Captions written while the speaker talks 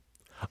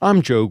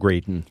I'm Joe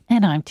Graydon.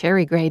 And I'm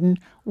Terry Graydon.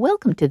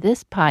 Welcome to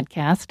this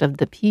podcast of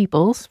the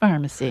People's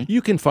Pharmacy.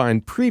 You can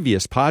find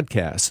previous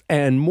podcasts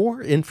and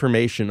more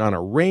information on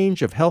a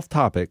range of health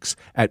topics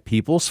at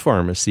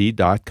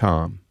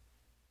peoplespharmacy.com.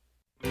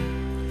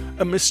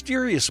 A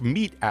mysterious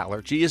meat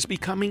allergy is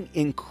becoming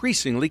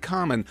increasingly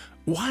common.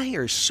 Why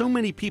are so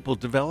many people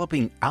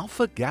developing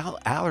alpha-gal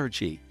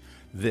allergy?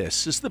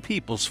 This is the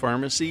People's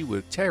Pharmacy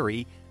with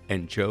Terry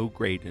and Joe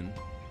Graydon.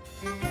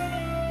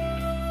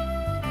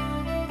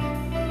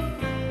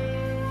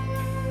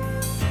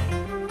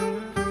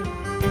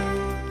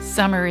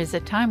 Summer is a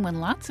time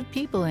when lots of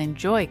people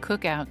enjoy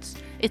cookouts.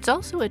 It's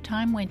also a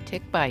time when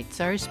tick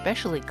bites are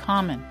especially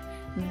common.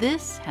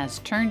 This has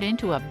turned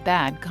into a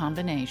bad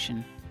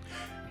combination.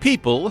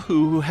 People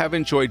who have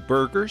enjoyed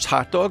burgers,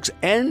 hot dogs,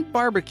 and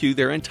barbecue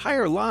their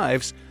entire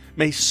lives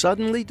may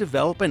suddenly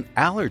develop an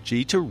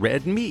allergy to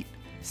red meat.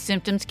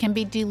 Symptoms can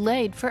be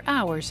delayed for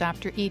hours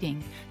after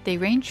eating. They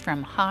range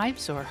from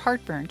hives or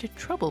heartburn to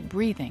trouble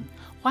breathing.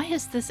 Why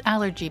has this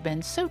allergy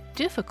been so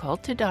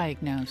difficult to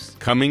diagnose?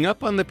 Coming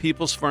up on the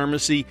People's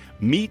Pharmacy,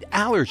 meat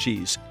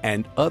allergies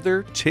and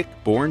other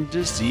tick-borne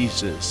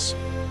diseases.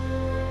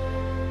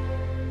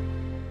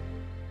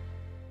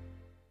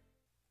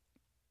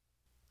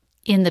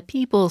 In the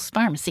People's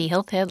Pharmacy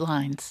Health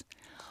Headlines,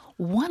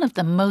 one of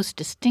the most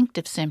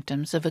distinctive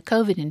symptoms of a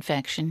COVID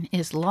infection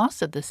is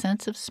loss of the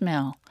sense of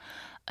smell.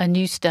 A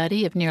new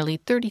study of nearly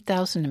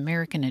 30,000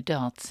 American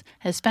adults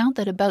has found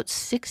that about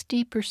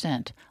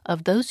 60%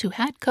 of those who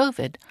had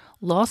COVID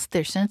lost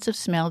their sense of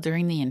smell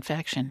during the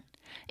infection.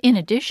 In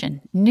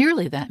addition,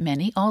 nearly that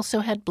many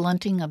also had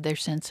blunting of their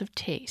sense of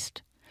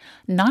taste.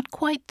 Not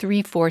quite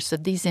 3/4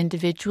 of these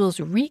individuals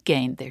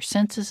regained their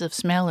senses of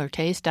smell or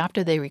taste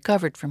after they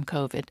recovered from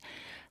COVID.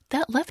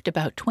 That left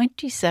about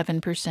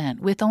 27%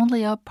 with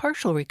only a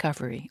partial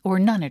recovery or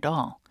none at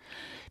all.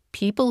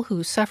 People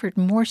who suffered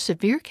more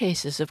severe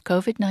cases of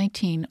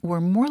COVID-19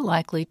 were more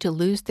likely to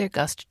lose their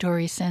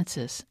gustatory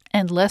senses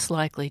and less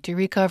likely to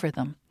recover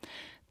them.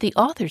 The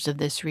authors of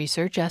this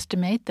research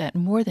estimate that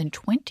more than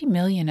 20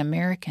 million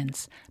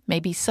Americans may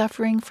be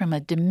suffering from a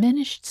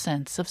diminished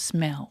sense of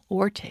smell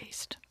or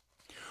taste.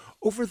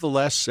 Over the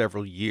last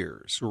several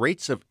years,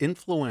 rates of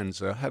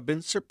influenza have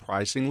been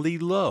surprisingly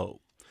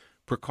low.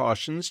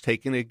 Precautions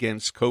taken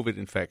against COVID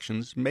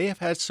infections may have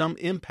had some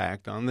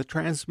impact on the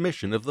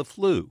transmission of the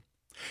flu.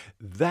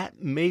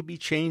 That may be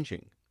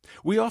changing.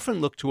 We often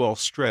look to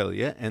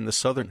Australia and the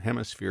Southern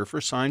Hemisphere for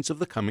signs of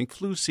the coming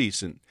flu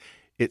season.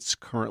 It's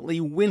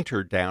currently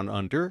winter down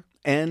under,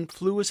 and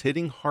flu is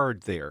hitting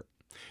hard there.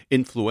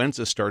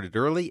 Influenza started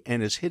early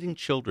and is hitting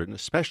children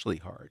especially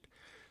hard.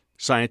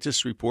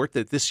 Scientists report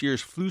that this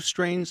year's flu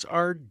strains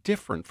are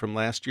different from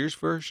last year's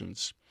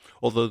versions.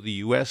 Although the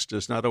U.S.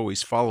 does not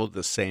always follow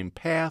the same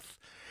path,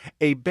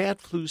 a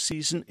bad flu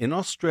season in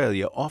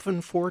Australia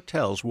often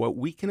foretells what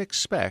we can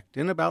expect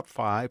in about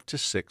 5 to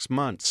 6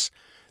 months.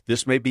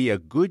 This may be a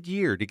good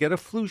year to get a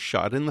flu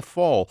shot in the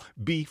fall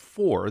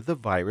before the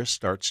virus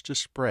starts to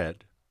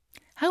spread.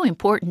 How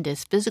important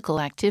is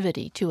physical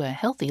activity to a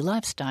healthy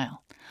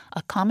lifestyle?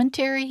 A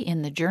commentary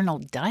in the journal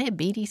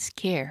Diabetes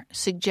Care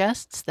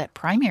suggests that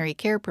primary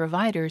care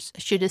providers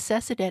should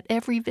assess it at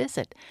every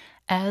visit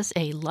as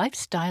a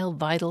lifestyle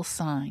vital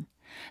sign.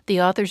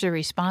 The authors are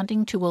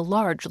responding to a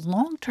large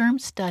long-term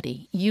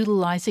study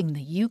utilizing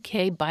the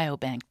UK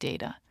Biobank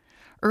data.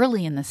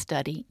 Early in the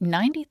study,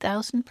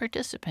 90,000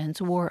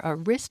 participants wore a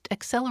wrist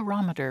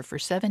accelerometer for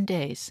 7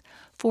 days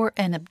for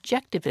an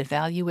objective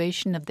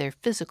evaluation of their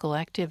physical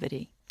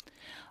activity.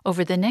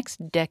 Over the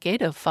next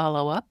decade of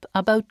follow-up,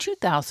 about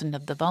 2,000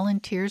 of the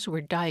volunteers were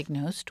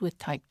diagnosed with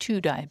type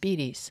 2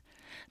 diabetes.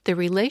 The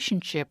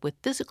relationship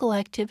with physical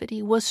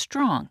activity was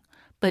strong,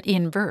 but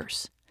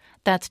inverse.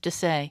 That's to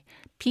say,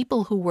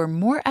 people who were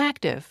more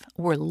active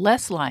were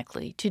less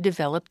likely to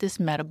develop this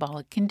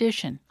metabolic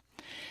condition.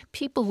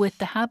 People with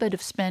the habit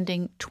of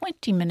spending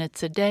 20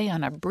 minutes a day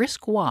on a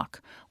brisk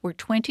walk were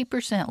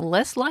 20%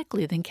 less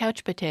likely than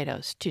couch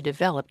potatoes to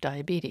develop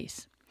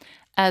diabetes.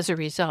 As a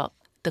result,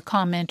 the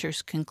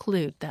commenters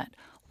conclude that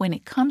when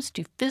it comes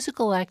to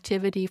physical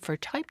activity for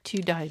type 2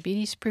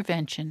 diabetes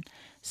prevention,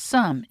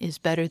 some is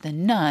better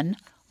than none,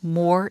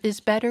 more is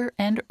better,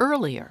 and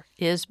earlier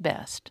is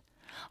best.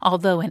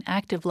 Although an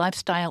active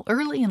lifestyle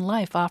early in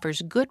life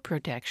offers good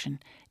protection,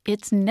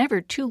 it's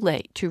never too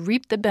late to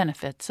reap the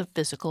benefits of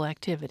physical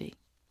activity.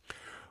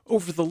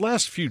 Over the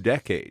last few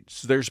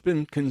decades, there's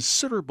been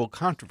considerable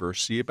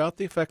controversy about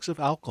the effects of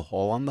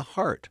alcohol on the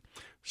heart.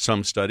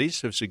 Some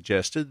studies have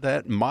suggested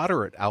that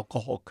moderate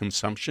alcohol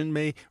consumption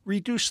may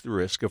reduce the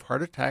risk of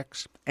heart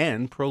attacks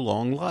and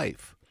prolong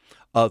life.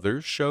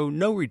 Others show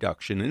no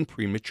reduction in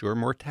premature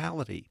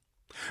mortality.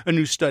 A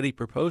new study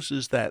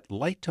proposes that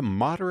light to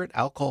moderate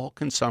alcohol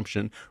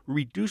consumption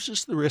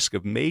reduces the risk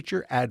of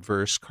major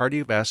adverse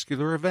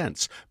cardiovascular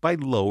events by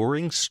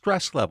lowering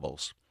stress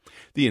levels.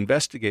 The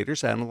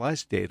investigators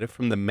analyzed data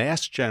from the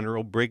Mass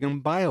General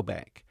Brigham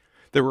Biobank.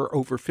 There were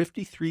over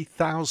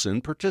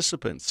 53,000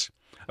 participants.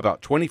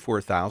 About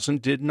 24,000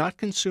 did not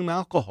consume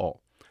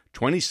alcohol.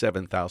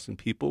 27,000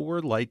 people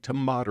were light to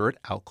moderate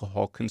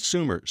alcohol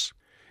consumers.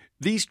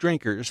 These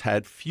drinkers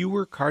had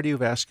fewer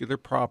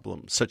cardiovascular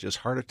problems, such as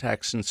heart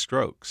attacks and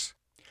strokes.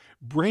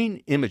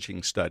 Brain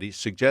imaging studies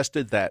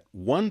suggested that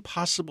one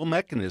possible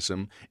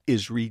mechanism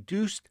is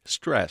reduced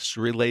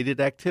stress-related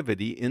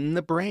activity in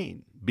the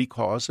brain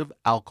because of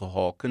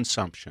alcohol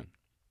consumption.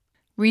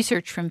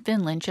 Research from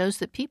Finland shows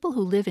that people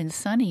who live in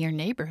sunnier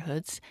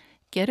neighborhoods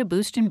get a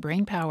boost in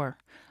brain power.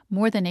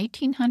 More than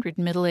 1,800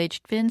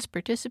 middle-aged Finns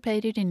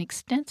participated in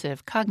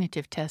extensive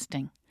cognitive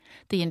testing.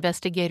 The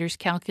investigators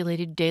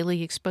calculated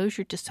daily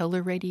exposure to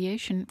solar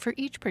radiation for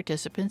each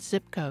participant's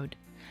zip code.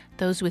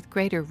 Those with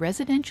greater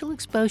residential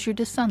exposure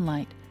to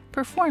sunlight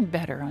performed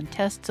better on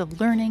tests of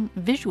learning,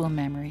 visual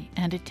memory,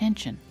 and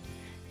attention.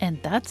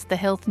 And that's the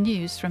health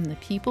news from the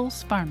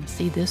People's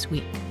Pharmacy this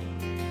week.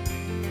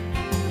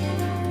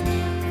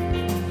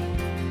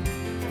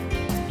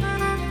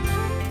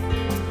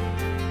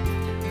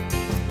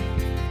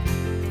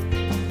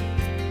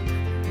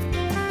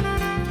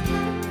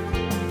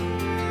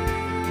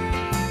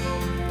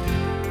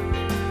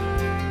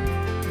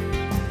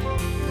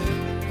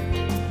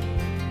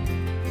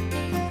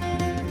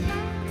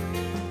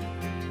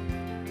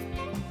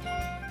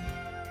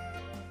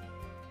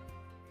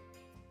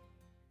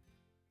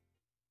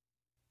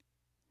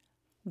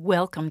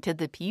 Welcome to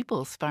the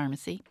People's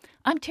Pharmacy.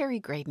 I'm Terry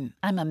Graydon.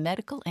 I'm a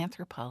medical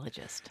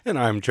anthropologist. And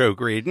I'm Joe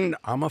Graydon.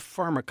 I'm a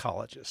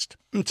pharmacologist.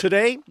 And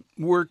today,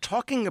 we're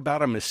talking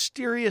about a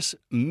mysterious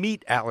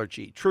meat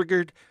allergy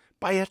triggered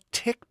by a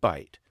tick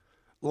bite.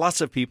 Lots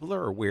of people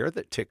are aware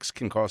that ticks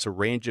can cause a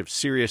range of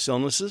serious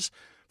illnesses,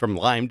 from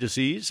Lyme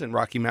disease and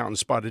Rocky Mountain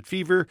spotted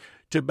fever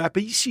to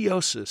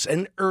babesiosis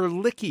and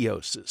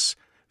ehrlichiosis.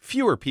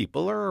 Fewer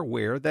people are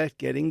aware that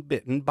getting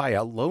bitten by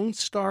a Lone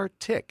Star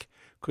tick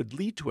could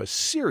lead to a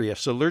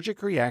serious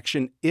allergic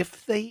reaction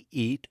if they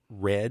eat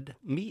red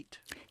meat.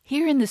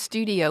 Here in the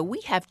studio,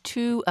 we have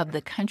two of the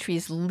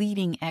country's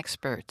leading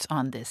experts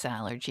on this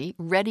allergy,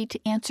 ready to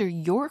answer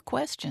your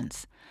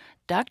questions.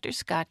 Dr.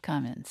 Scott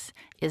Cummins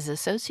is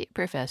Associate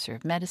Professor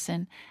of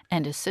Medicine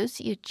and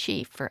Associate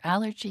Chief for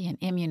Allergy and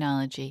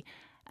Immunology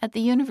at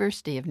the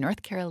University of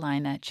North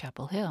Carolina at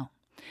Chapel Hill.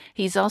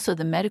 He's also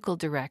the Medical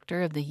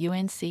Director of the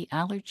UNC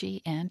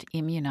Allergy and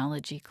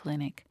Immunology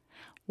Clinic.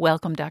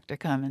 Welcome, Dr.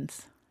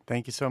 Cummins.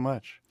 Thank you so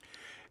much.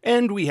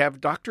 And we have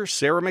Dr.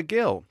 Sarah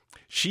McGill.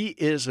 She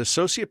is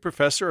Associate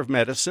Professor of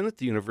Medicine at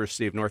the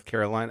University of North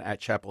Carolina at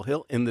Chapel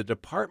Hill in the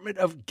Department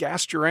of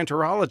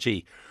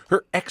Gastroenterology.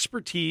 Her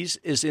expertise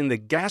is in the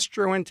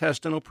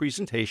gastrointestinal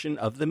presentation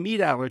of the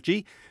meat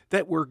allergy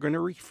that we're going to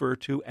refer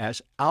to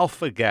as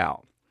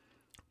alpha-gal.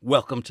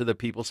 Welcome to the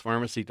People's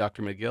Pharmacy,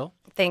 Dr. McGill.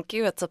 Thank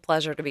you. It's a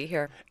pleasure to be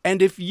here.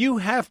 And if you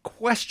have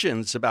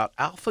questions about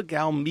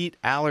alpha-gal meat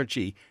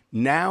allergy,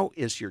 now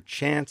is your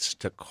chance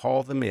to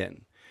call them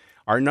in.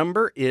 Our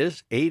number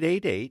is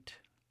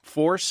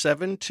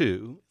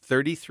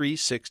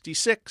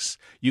 888-472-3366.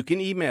 You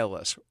can email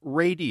us,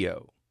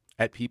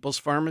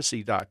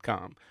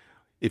 radio@peoplespharmacy.com.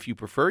 If you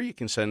prefer, you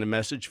can send a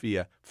message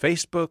via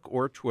Facebook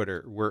or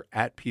Twitter. We're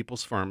at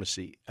People's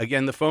Pharmacy.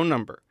 Again, the phone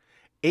number,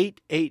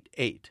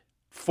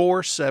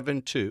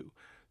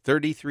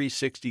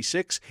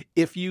 888-472-3366.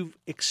 If you've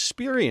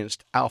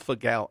experienced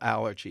alpha-gal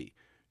allergy,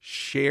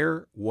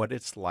 share what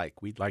it's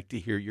like. We'd like to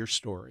hear your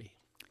story.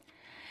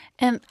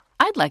 And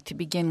I'd like to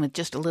begin with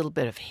just a little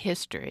bit of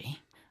history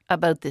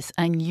about this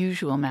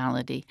unusual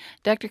malady.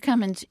 Dr.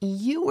 Cummins,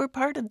 you were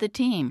part of the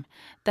team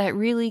that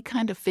really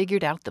kind of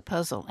figured out the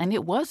puzzle, and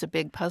it was a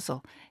big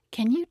puzzle.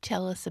 Can you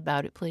tell us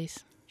about it,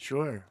 please?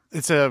 Sure.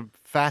 It's a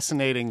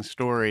fascinating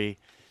story,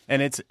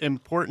 and it's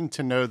important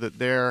to know that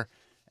there,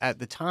 at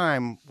the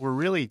time, were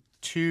really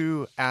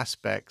two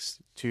aspects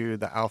to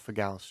the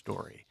alpha-gal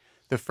story.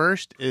 The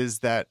first is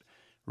that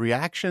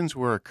reactions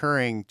were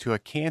occurring to a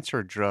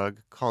cancer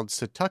drug called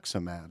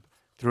cetuximab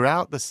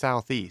throughout the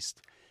Southeast.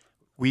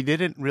 We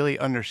didn't really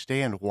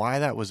understand why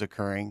that was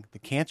occurring. The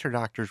cancer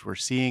doctors were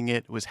seeing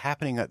it. It was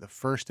happening at the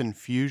first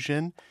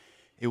infusion.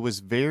 It was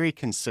very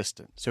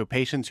consistent. So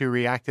patients who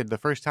reacted the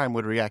first time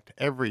would react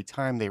every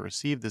time they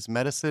received this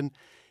medicine,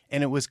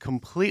 and it was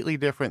completely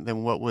different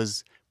than what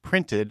was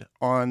printed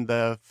on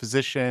the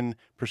physician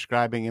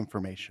prescribing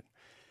information.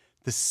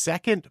 The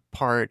second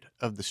part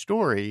of the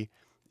story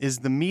is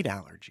the meat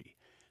allergy.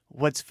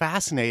 What's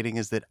fascinating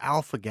is that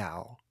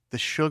alpha-gal, the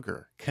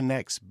sugar,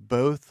 connects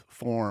both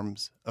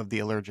forms of the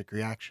allergic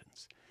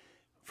reactions.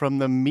 From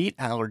the meat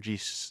allergy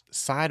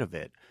side of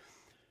it,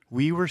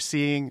 we were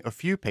seeing a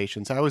few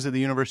patients. I was at the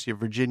University of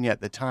Virginia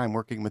at the time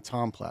working with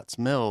Tom Platts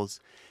Mills.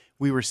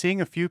 We were seeing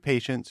a few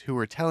patients who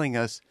were telling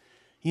us,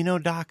 you know,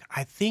 doc,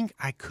 I think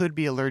I could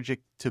be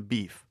allergic to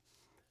beef,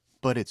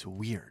 but it's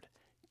weird.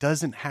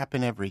 Doesn't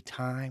happen every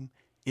time.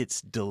 It's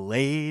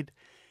delayed.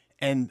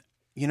 And,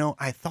 you know,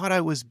 I thought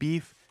I was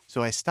beef,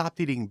 so I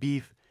stopped eating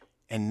beef,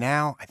 and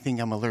now I think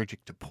I'm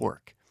allergic to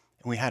pork.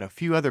 And we had a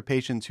few other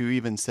patients who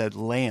even said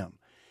lamb.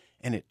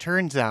 And it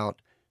turns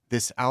out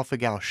this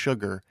alpha-gal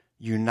sugar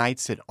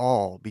unites it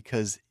all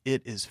because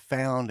it is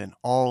found in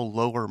all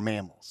lower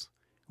mammals.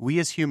 We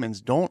as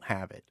humans don't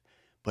have it,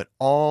 but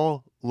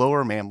all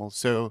lower mammals,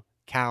 so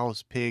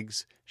cows,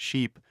 pigs,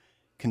 sheep,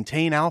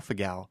 contain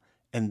alpha-gal,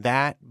 and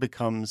that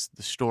becomes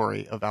the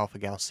story of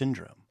alpha-gal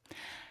syndrome.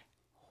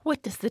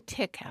 What does the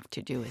tick have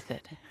to do with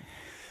it?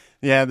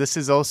 Yeah, this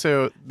is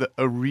also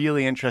a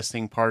really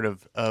interesting part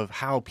of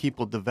how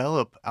people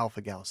develop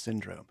alpha-gal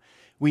syndrome.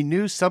 We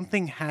knew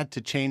something had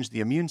to change the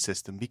immune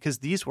system because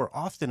these were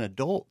often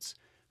adults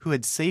who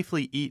had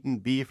safely eaten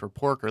beef or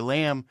pork or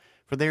lamb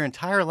for their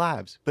entire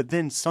lives, but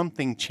then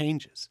something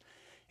changes.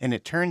 And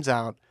it turns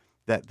out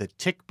that the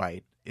tick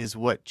bite is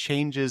what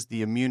changes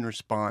the immune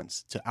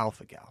response to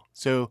alpha-gal.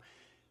 So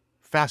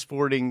fast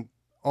forwarding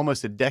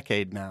almost a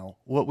decade now,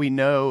 what we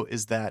know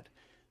is that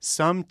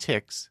some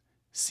ticks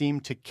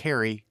seem to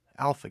carry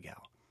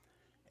alpha-gal.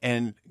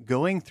 And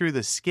going through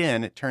the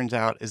skin, it turns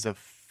out, is a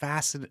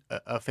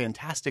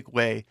fantastic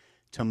way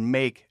to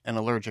make an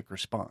allergic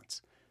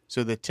response.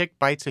 So the tick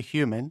bites a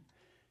human,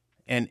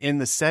 and in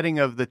the setting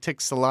of the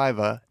tick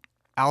saliva,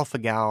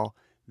 alpha-gal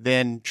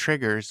then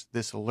triggers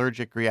this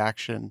allergic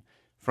reaction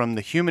from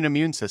the human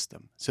immune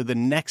system. So the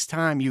next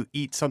time you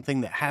eat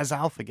something that has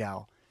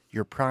alpha-gal,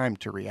 you're primed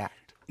to react.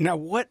 Now,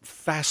 what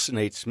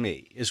fascinates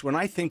me is when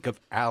I think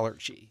of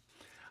allergy,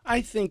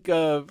 I think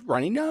of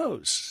runny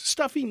nose,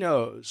 stuffy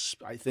nose.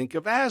 I think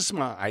of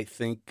asthma. I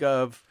think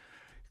of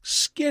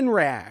skin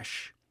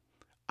rash.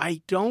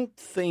 I don't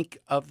think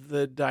of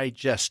the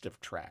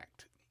digestive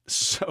tract.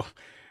 So,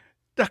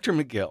 Dr.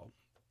 McGill,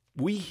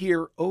 we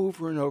hear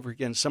over and over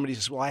again, somebody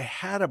says, well, I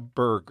had a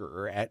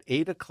burger at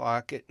 8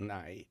 o'clock at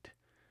night,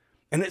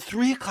 and at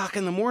 3 o'clock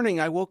in the morning,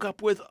 I woke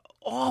up with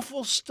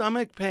awful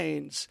stomach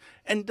pains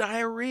and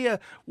diarrhea.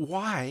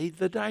 Why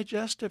the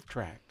digestive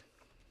tract?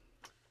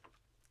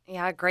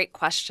 Yeah, great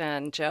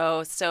question,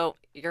 Joe. So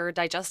your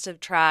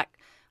digestive tract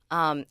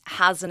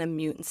has an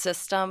immune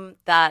system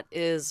that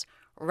is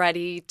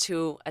ready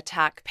to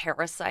attack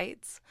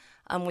parasites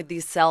with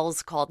these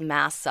cells called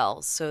mast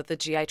cells. So the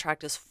GI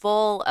tract is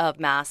full of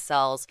mast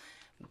cells,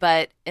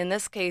 but in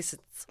this case,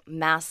 it's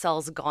mast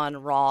cells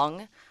gone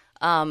wrong.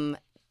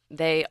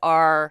 They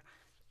are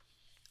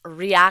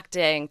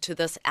reacting to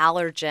this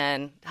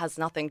allergen, has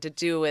nothing to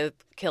do with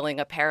killing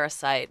a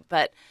parasite,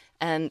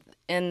 and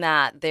in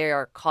that they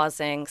are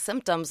causing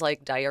symptoms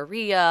like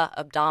diarrhea,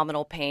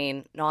 abdominal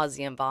pain,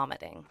 nausea, and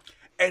vomiting.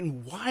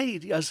 And why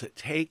does it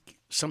take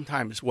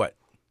sometimes,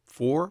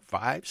 4,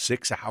 5,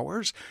 6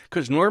 hours?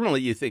 Because normally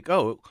you think,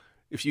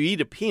 if you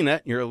eat a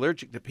peanut and you're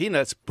allergic to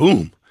peanuts,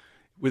 boom,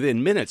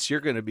 within minutes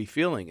you're going to be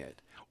feeling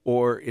it.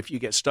 Or if you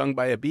get stung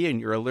by a bee and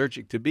you're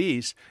allergic to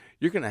bees,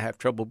 you're going to have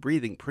trouble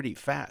breathing pretty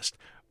fast.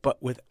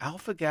 But with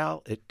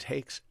alpha-gal, it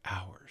takes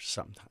hours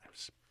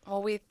sometimes.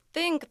 Well, we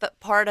think that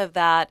part of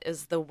that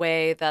is the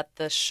way that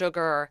the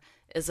sugar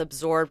is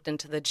absorbed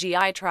into the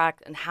GI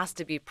tract and has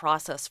to be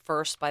processed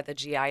first by the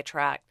GI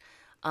tract,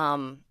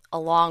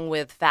 along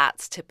with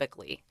fats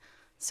typically.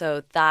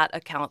 So that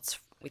accounts,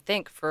 we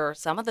think, for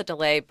some of the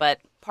delay, but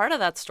part of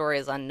that story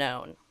is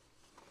unknown.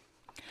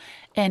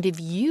 And if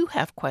you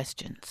have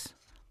questions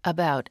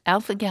about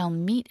alpha-gal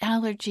meat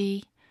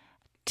allergy,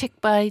 tick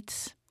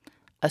bites,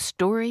 a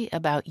story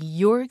about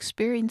your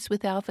experience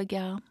with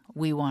alpha-gal,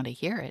 we want to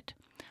hear it.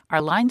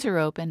 Our lines are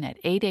open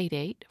at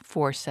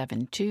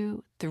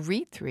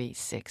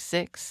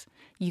 888-472-3366.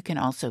 You can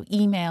also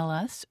email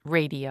us,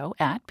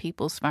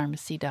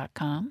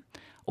 radio@peoplespharmacy.com,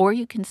 or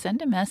you can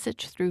send a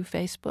message through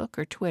Facebook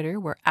or Twitter.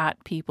 We're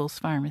at People's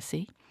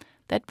Pharmacy.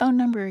 That phone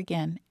number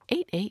again,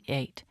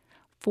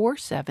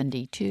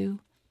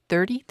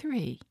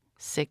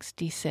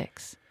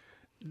 888-472-3366.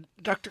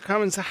 Dr.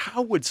 Cummins,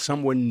 how would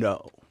someone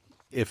know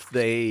if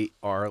they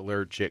are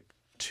allergic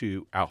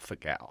to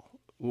alpha-gal?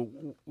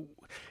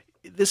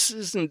 This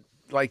isn't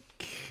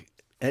like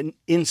an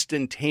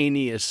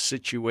instantaneous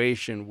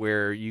situation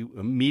where you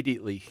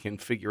immediately can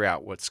figure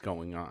out what's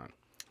going on.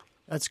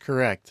 That's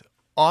correct.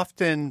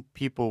 Often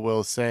people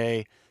will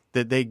say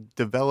that they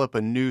develop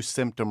a new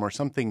symptom or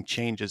something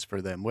changes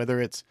for them,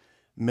 whether it's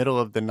middle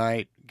of the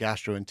night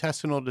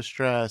gastrointestinal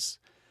distress,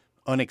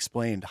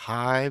 unexplained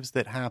hives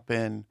that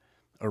happen,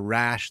 a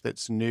rash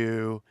that's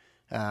new.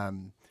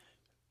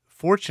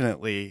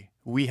 Fortunately,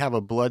 we have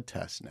a blood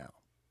test now.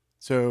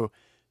 So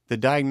the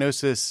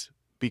diagnosis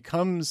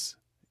becomes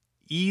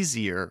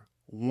easier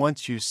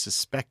once you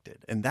suspect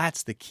it. And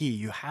that's the key.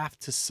 You have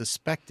to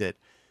suspect it.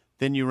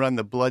 Then you run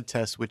the blood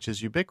test, which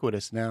is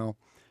ubiquitous now.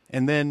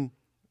 And then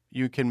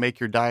you can make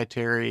your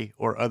dietary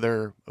or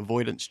other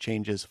avoidance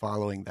changes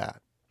following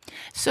that.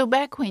 So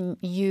back when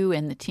you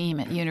and the team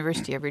at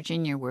University of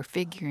Virginia were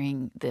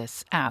figuring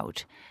this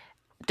out,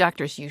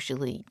 doctors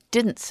usually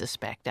didn't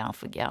suspect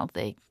alpha-gal.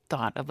 They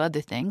thought of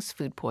other things,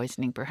 food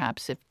poisoning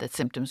perhaps if the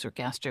symptoms were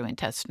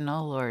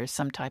gastrointestinal, or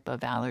some type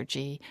of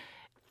allergy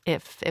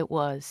if it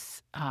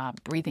was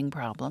breathing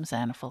problems,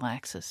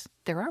 anaphylaxis.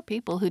 There are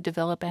people who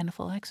develop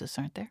anaphylaxis,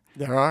 aren't there?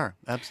 There are,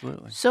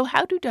 absolutely. So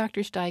how do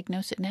doctors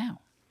diagnose it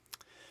now?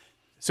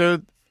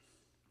 So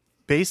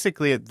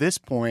basically at this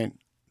point,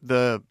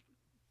 the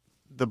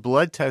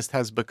blood test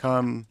has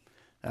become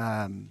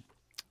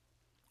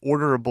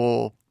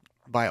orderable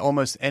by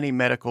almost any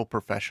medical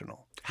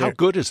professional. How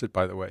good is it,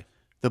 by the way?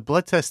 The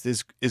blood test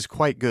is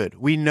quite good.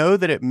 We know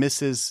that it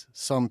misses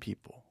some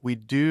people. We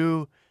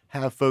do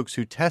have folks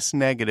who test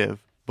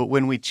negative, but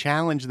when we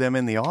challenge them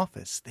in the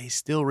office, they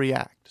still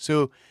react.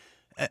 So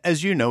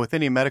as you know, with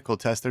any medical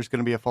test, there's going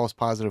to be a false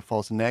positive,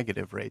 false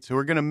negative rate. So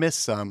we're going to miss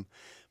some,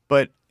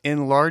 but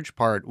in large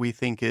part, we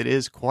think it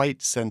is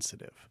quite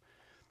sensitive.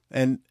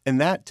 And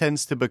that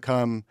tends to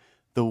become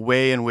the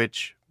way in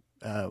which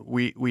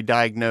we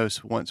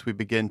diagnose once we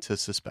begin to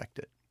suspect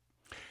it.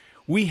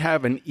 We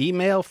have an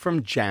email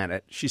from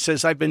Janet. She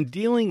says, I've been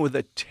dealing with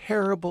a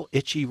terrible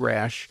itchy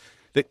rash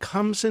that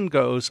comes and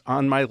goes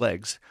on my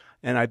legs,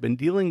 and I've been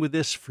dealing with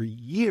this for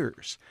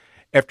years.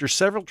 After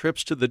several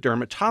trips to the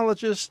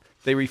dermatologist,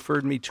 they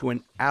referred me to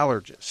an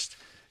allergist.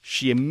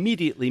 She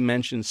immediately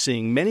mentioned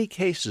seeing many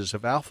cases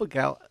of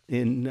alpha-gal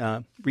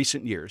in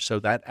recent years. So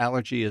that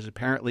allergy has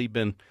apparently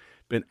been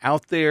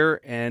out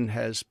there and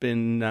has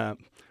been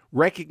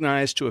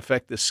recognized to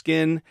affect the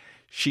skin.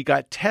 She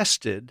got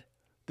tested.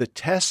 The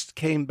test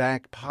came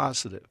back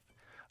positive.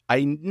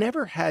 I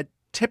never had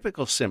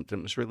typical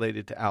symptoms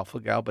related to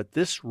alpha-gal, but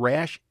this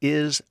rash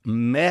is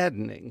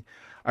maddening.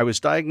 I was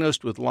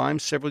diagnosed with Lyme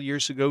several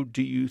years ago.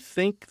 Do you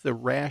think the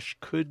rash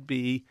could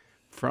be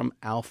from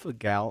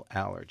alpha-gal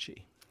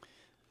allergy?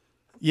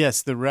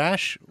 Yes, the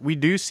rash, we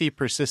do see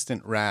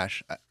persistent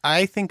rash.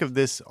 I think of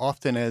this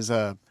often as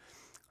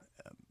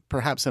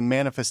perhaps a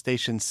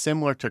manifestation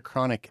similar to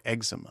chronic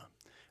eczema,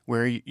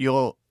 where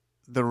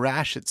the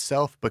rash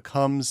itself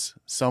becomes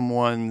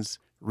someone's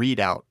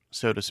readout,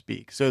 so to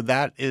speak. So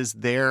that is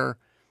their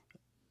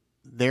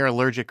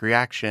allergic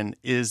reaction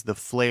is the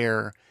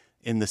flare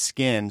in the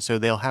skin, so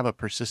they'll have a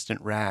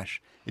persistent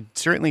rash. It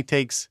certainly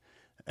takes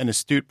an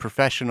astute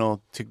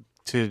professional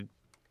to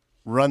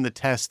run the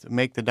test,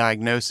 make the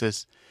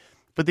diagnosis.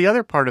 But the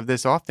other part of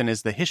this often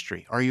is the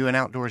history. Are you an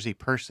outdoorsy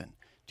person?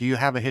 Do you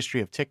have a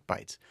history of tick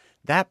bites?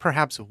 That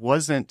perhaps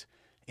wasn't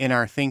in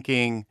our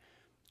thinking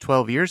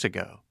 12 years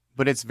ago,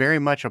 but it's very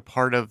much a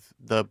part of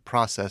the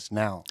process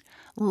now.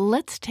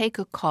 Let's take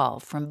a call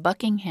from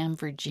Buckingham,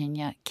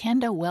 Virginia.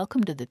 Kenda,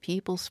 welcome to the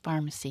People's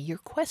Pharmacy. Your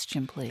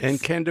question, please. And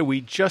Kenda, we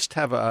just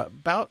have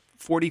about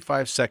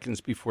 45 seconds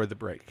before the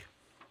break.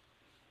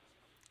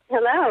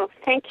 Hello,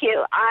 thank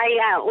you.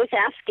 I was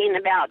asking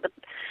about the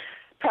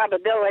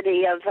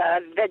probability of a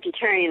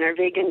vegetarian or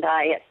vegan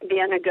diet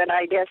being a good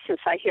idea,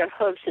 since I hear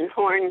hooves and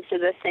horns are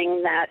the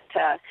thing that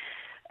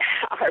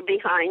are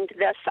behind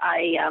this.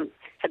 I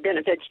have been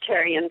a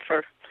vegetarian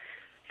for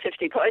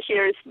 50-plus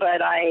years,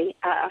 but I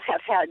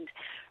have had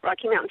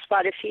Rocky Mountain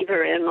spotted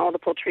fever and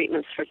multiple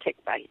treatments for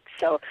tick bites.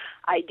 So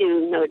I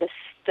do notice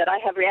that I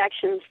have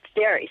reactions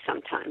to dairy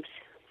sometimes.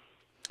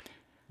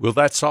 Will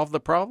that solve the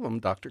problem,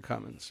 Dr.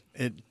 Cummins?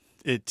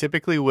 It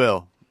typically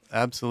will.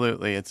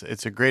 Absolutely.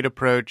 It's a great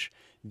approach.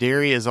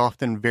 Dairy is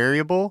often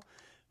variable,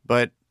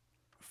 but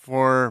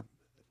for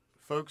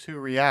folks who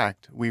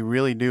react, we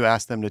really do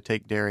ask them to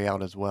take dairy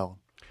out as well.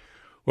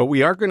 Well,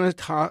 we are going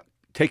to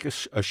take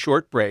a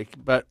short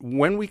break, but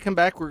when we come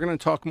back, we're going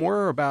to talk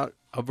more about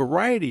a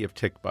variety of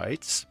tick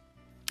bites.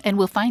 And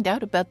we'll find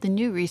out about the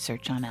new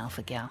research on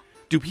alpha-gal.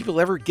 Do people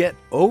ever get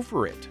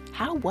over it?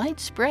 How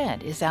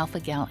widespread is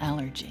alpha-gal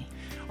allergy?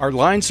 Our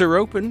lines are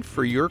open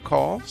for your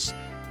calls.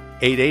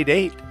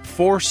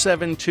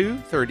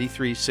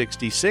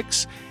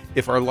 888-472-3366.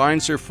 If our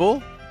lines are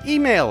full,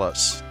 email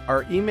us.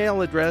 Our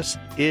email address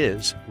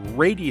is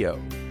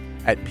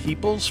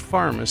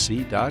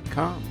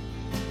radio@peoplespharmacy.com.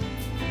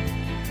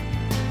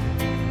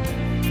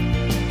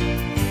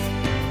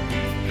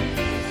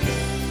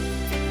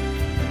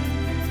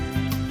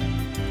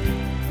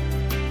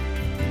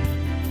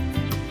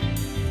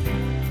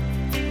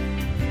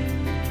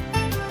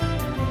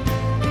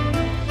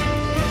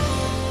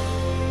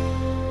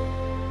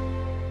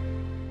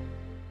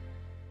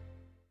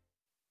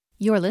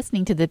 You're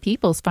listening to the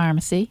People's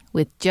Pharmacy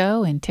with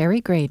Joe and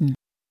Terry Graydon.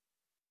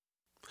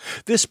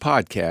 This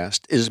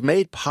podcast is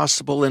made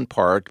possible in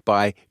part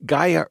by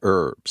Gaia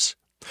Herbs.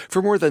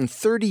 For more than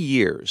 30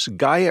 years,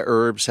 Gaia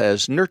Herbs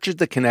has nurtured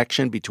the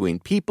connection between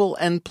people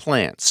and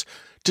plants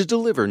to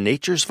deliver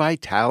nature's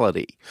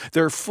vitality.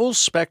 Their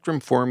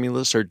full-spectrum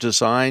formulas are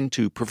designed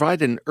to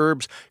provide an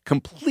herb's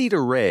complete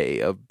array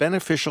of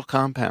beneficial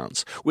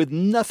compounds with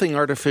nothing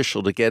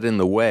artificial to get in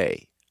the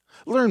way.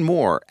 Learn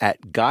more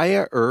at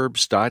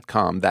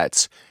GaiaHerbs.com.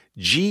 That's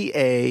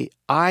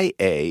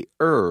GAIA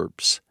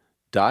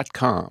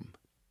herbs.com.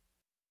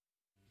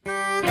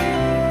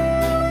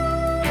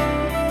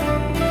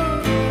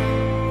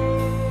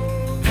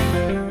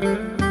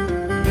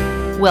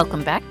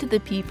 Welcome back to the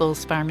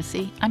People's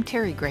Pharmacy. I'm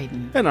Terry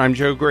Graydon. And I'm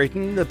Joe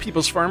Graydon. The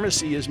People's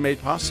Pharmacy is made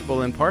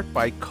possible in part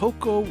by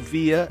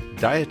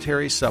cUvJmY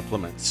dietary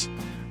supplements.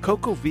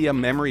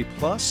 cUvJmY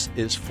Plus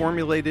is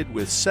formulated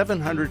with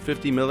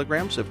 750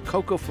 milligrams of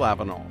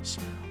cocoflavanols,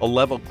 a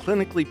level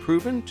clinically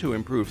proven to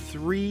improve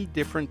 3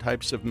 different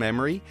types of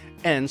memory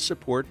and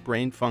support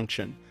brain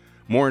function.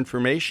 More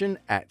information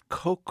at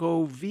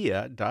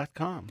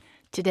cUvJmY.com.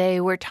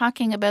 Today, we're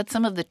talking about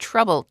some of the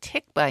trouble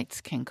tick bites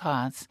can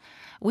cause.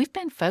 We've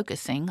been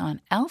focusing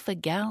on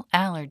alpha-gal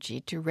allergy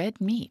to red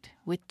meat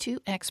with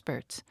two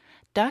experts.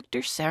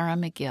 Dr. Sarah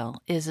McGill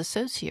is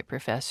Associate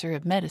Professor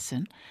of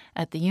Medicine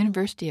at the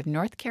University of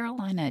North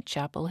Carolina at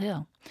Chapel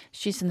Hill.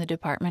 She's in the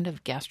Department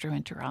of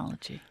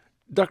Gastroenterology.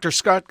 Dr.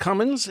 Scott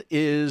Cummins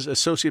is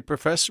Associate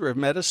Professor of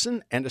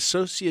Medicine and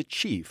Associate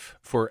Chief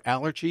for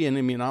Allergy and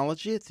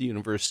Immunology at the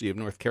University of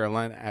North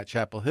Carolina at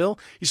Chapel Hill.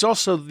 He's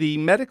also the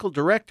Medical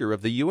Director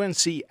of the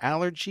UNC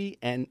Allergy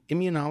and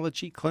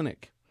Immunology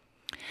Clinic.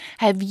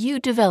 Have you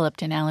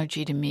developed an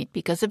allergy to meat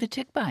because of a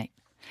tick bite?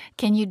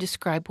 Can you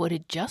describe what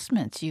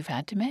adjustments you've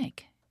had to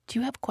make? Do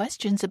you have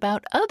questions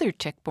about other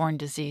tick-borne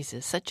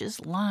diseases such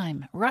as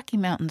Lyme, Rocky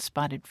Mountain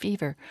spotted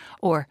fever,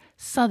 or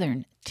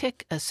Southern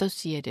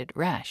tick-associated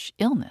rash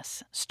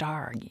illness,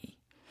 STARGI?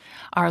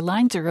 Our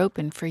lines are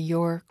open for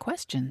your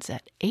questions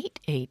at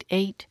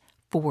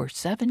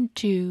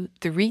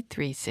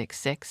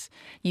 888-472-3366.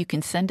 You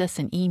can send us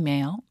an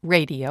email,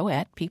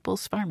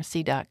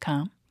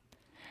 radio@peoplespharmacy.com.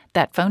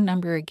 That phone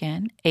number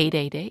again,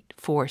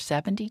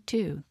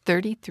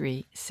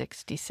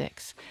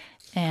 888-472-3366.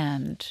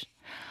 And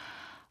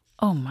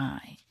oh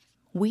my,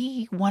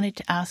 we wanted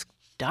to ask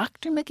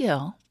Dr.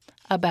 McGill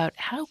about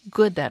how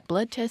good that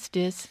blood test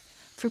is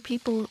for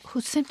people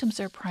whose symptoms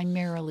are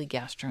primarily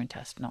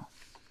gastrointestinal.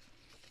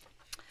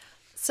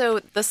 So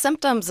the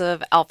symptoms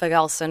of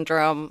alpha-gal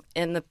syndrome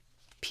in the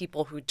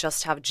people who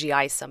just have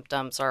GI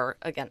symptoms are,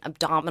 again,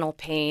 abdominal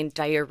pain,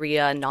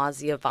 diarrhea,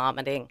 nausea,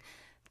 vomiting.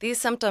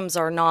 These symptoms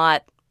are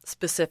not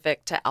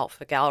specific to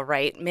alpha-gal,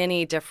 right?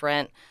 Many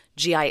different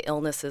GI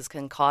illnesses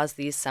can cause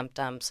these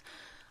symptoms.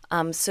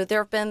 So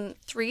there have been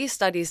 3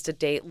 studies to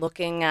date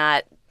looking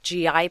at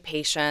GI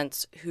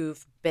patients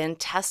who've been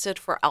tested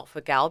for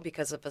alpha-gal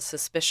because of a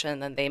suspicion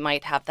that they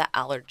might have the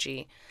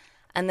allergy,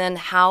 and then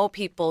how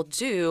people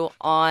do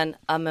on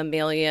a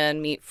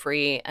mammalian,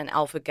 meat-free, and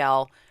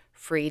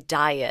alpha-gal-free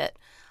diet.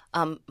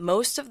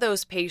 Most of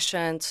those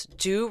patients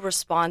do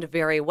respond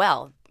very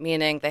well,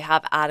 meaning they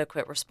have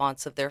adequate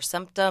response of their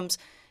symptoms.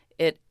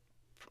 It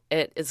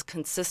is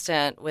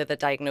consistent with a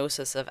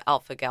diagnosis of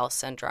alpha-gal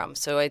syndrome.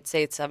 So I'd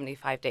say it's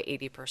 75 to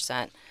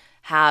 80%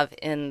 have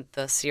in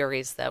the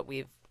series that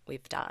we've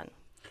done.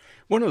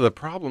 One of the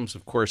problems,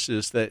 of course,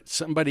 is that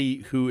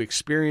somebody who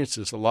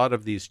experiences a lot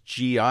of these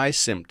GI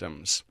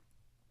symptoms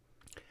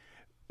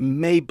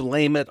may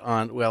blame it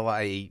on, well,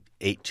 I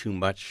ate too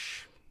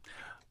much,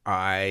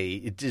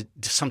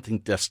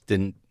 something just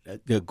didn't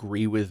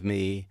agree with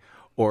me,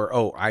 or,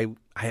 oh, I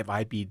have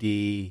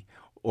IBD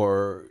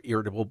or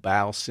irritable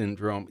bowel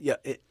syndrome. Yeah,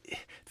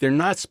 they're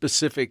not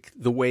specific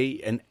the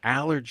way an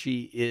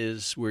allergy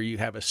is, where you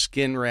have a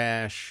skin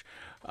rash,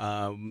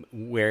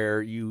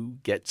 where you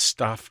get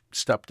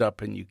stuffed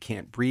up and you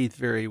can't breathe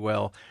very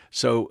well.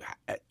 So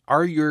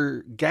are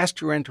your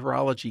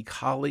gastroenterology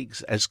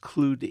colleagues as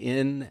clued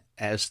in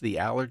as the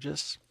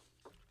allergists?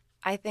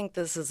 I think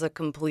this is a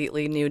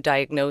completely new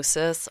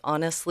diagnosis,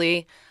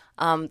 honestly.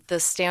 The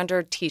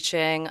standard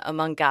teaching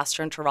among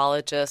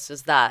gastroenterologists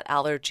is that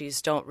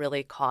allergies don't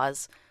really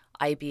cause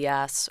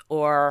IBS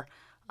or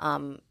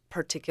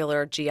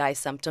particular GI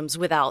symptoms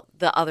without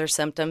the other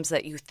symptoms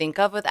that you think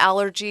of with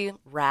allergy,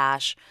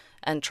 rash,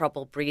 and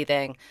trouble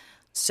breathing.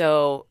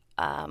 So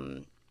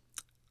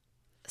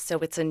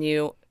it's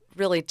a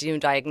really new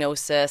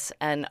diagnosis,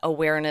 and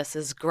awareness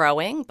is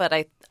growing, but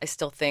I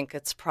still think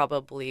it's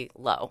probably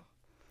low.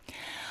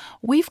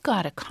 We've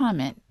got a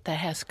comment that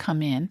has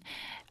come in.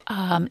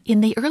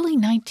 In the early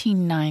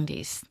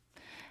 1990s,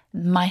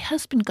 my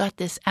husband got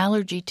this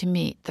allergy to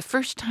meat. The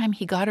first time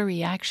he got a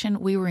reaction,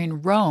 we were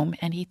in Rome,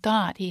 and he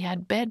thought he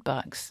had bed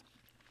bugs.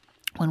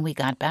 When we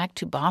got back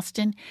to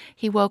Boston,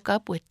 he woke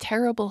up with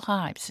terrible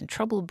hives and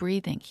trouble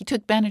breathing. He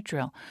took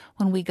Benadryl.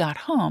 When we got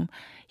home,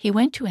 he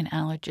went to an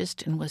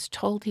allergist and was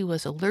told he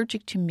was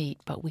allergic to meat,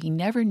 but we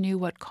never knew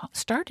what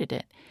started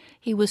it.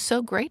 He was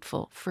so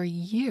grateful for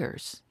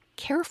years,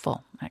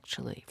 careful,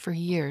 actually, for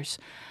years.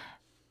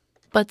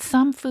 But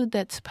some food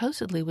that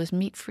supposedly was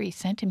meat-free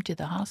sent him to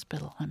the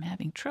hospital. I'm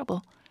having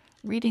trouble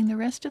reading the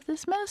rest of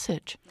this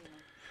message.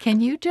 Can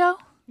you, Joe?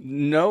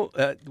 No,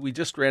 we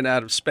just ran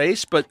out of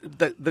space. But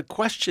the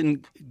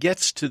question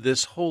gets to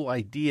this whole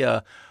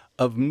idea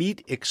of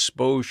meat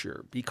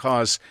exposure,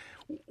 because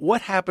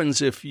what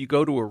happens if you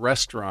go to a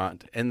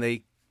restaurant and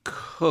they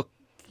cook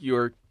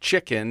your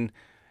chicken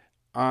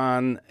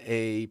on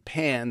a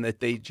pan that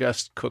they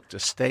just cooked a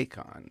steak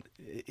on?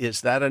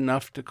 Is that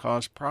enough to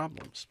cause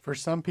problems? For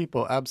some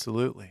people,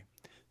 absolutely.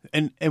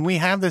 And we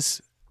have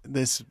this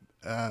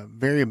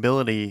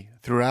variability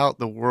throughout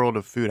the world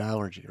of food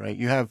allergy, right?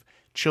 You have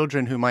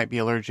children who might be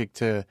allergic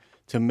to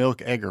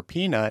milk, egg, or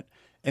peanut,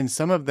 and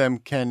some of them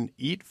can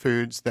eat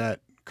foods that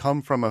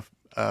come from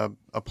a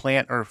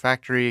plant or a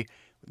factory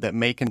that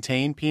may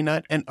contain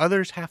peanut, and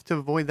others have to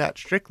avoid that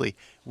strictly.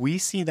 We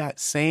see that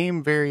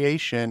same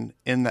variation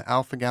in the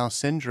alpha-gal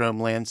syndrome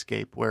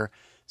landscape, where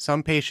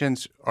some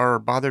patients are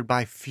bothered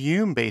by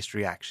fume-based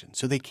reactions,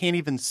 so they can't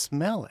even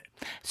smell it.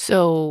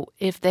 So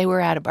if they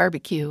were at a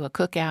barbecue, a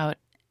cookout,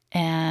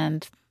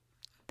 and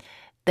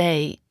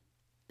they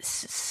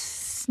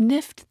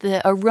sniffed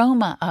the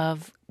aroma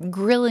of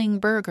grilling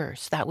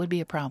burgers, that would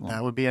be a problem.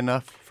 That would be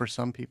enough for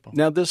some people.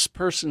 Now, this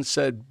person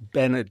said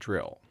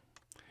Benadryl.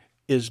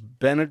 Is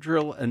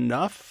Benadryl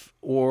enough?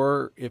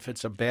 Or if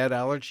it's a bad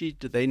allergy,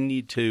 do they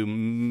need to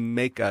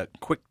make a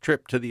quick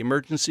trip to the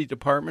emergency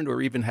department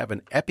or even have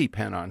an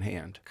EpiPen on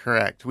hand?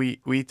 Correct. We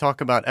talk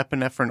about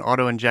epinephrine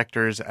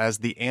autoinjectors as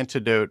the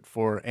antidote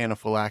for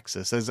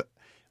anaphylaxis. As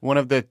one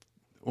of the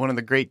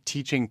great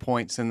teaching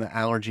points in the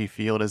allergy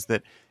field is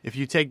that if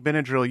you take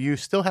Benadryl, you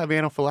still have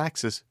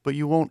anaphylaxis, but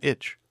you won't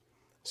itch.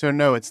 So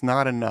no, it's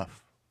not enough.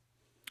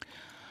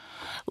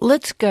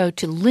 Let's go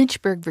to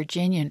Lynchburg,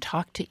 Virginia, and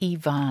talk to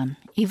Yvonne.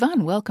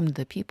 Yvonne, welcome to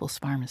the People's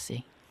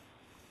Pharmacy.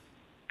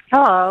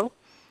 Hello.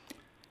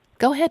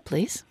 Go ahead,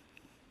 please.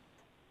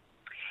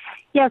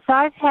 Yes,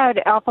 I've had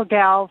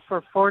alpha-gal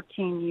for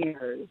 14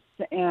 years,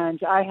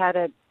 and I had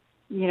it,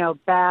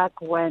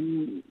 back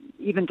when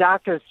even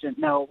doctors didn't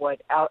know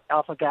what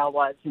alpha-gal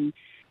was, and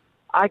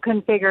I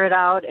couldn't figure it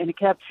out, and it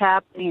kept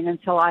happening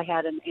until I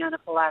had an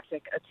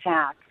anaphylactic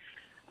attack.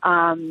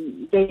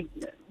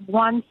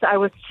 Once I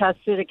was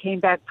tested, it came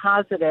back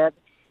positive,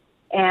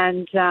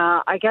 and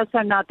I guess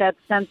I'm not that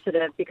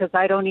sensitive because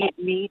I don't eat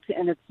meat,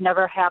 and it's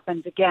never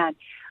happened again.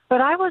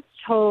 But I was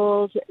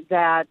told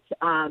that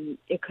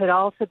it could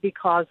also be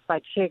caused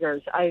by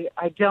chiggers.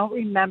 I don't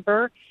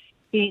remember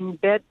being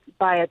bit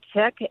by a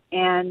tick,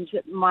 and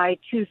my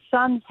two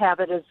sons have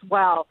it as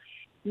well.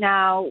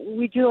 Now,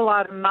 we do a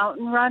lot of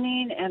mountain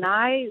running, and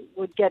I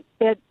would get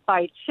bit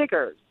by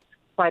chiggers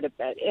quite a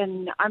bit.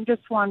 And I'm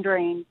just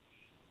wondering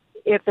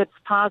if it's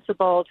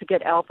possible to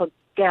get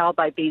alpha-gal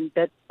by being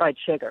bit by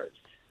chiggers.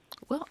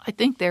 Well, I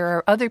think there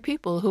are other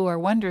people who are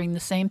wondering the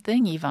same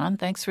thing, Yvonne.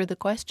 Thanks for the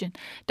question.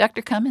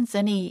 Dr. Cummins,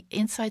 any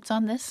insights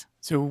on this?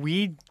 So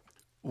we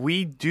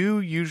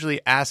do usually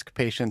ask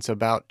patients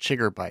about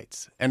chigger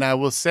bites. And I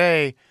will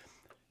say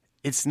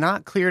it's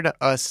not clear to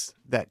us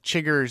that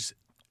chiggers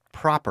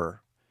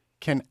proper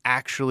can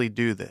actually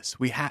do this.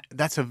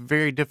 That's a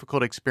very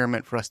difficult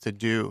experiment for us to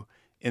do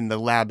in the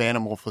lab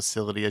animal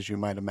facility, as you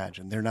might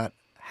imagine. They're not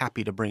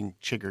happy to bring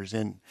chiggers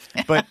in.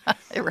 But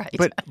right.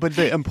 But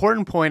the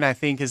important point, I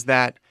think, is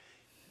that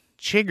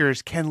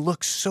chiggers can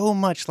look so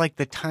much like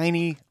the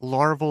tiny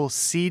larval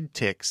seed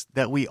ticks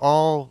that we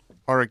all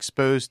are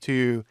exposed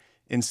to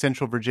in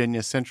Central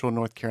Virginia, Central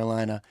North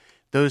Carolina.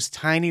 Those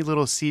tiny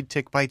little seed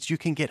tick bites, you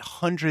can get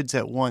hundreds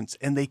at once,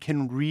 and they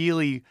can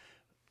really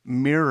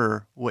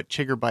mirror what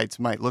chigger bites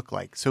might look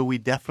like. So we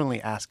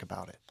definitely ask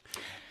about it.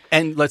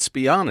 And let's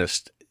be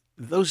honest,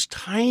 those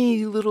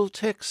tiny little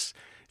ticks,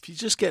 if you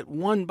just get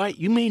one bite,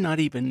 you may not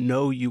even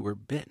know you were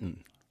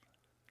bitten.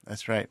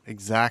 That's right.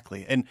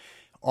 Exactly. And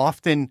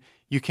often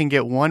you can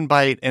get one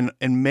bite, and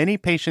many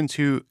patients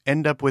who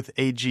end up with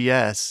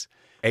AGS,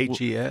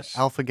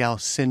 alpha-gal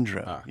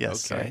syndrome,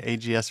 yes, okay.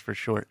 AGS for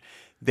short,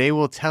 they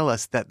will tell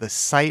us that the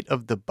site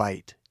of the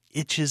bite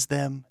itches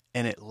them,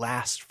 and it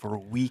lasts for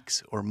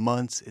weeks or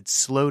months. It's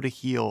slow to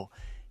heal,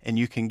 and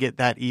you can get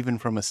that even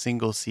from a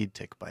single seed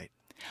tick bite.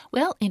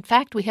 Well, in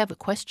fact, we have a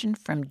question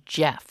from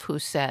Jeff who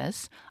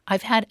says,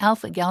 I've had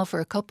alpha-gal for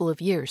a couple of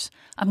years.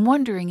 I'm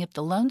wondering if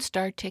the Lone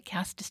Star tick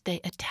has to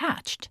stay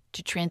attached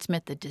to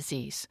transmit the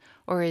disease,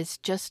 or is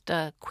just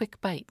a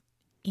quick bite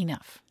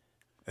enough?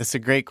 That's a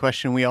great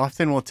question. We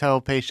often will tell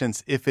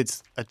patients if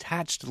it's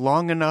attached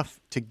long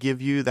enough to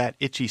give you that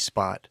itchy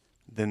spot,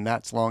 then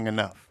that's long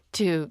enough.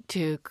 To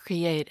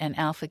create an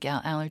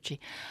alpha-gal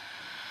allergy.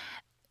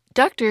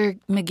 Dr.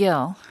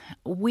 McGill,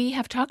 we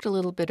have talked a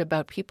little bit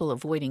about people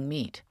avoiding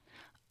meat,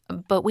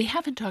 but we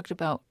haven't talked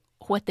about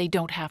what they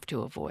don't have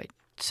to avoid.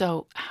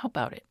 So how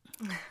about it?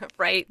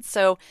 Right.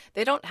 So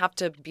they don't have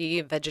to be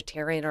a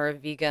vegetarian or a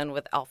vegan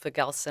with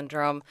alpha-gal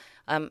syndrome.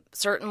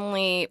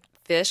 Certainly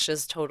fish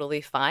is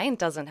totally fine,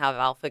 doesn't have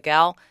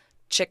alpha-gal.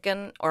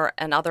 Chicken or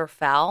another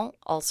fowl,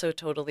 also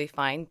totally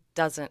fine,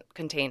 doesn't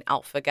contain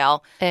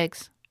alpha-gal.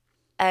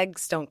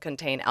 Eggs don't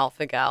contain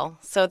alpha-gal.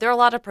 So there are a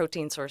lot of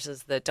protein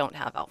sources that don't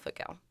have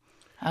alpha-gal.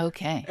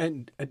 Okay.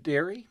 And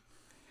dairy?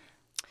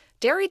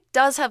 Dairy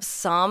does have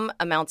some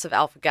amounts of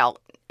alpha-gal.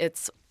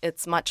 It's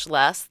much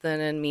less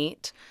than in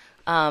meat.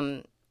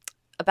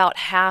 About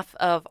half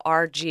of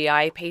our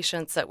GI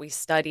patients that we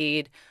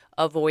studied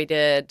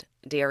avoided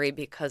dairy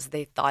because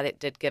they thought it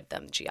did give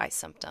them GI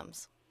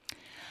symptoms.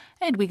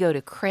 And we go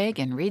to Craig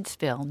in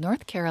Reidsville,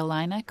 North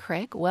Carolina.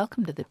 Craig,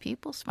 welcome to the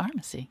People's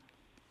Pharmacy.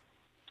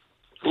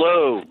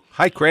 Hello.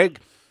 Hi, Craig.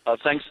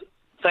 Thanks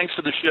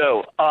for the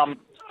show.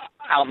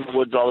 Out in the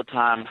woods all the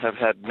time, have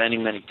had many,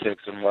 many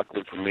ticks, and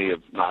luckily for me,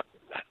 have not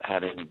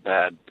had any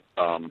bad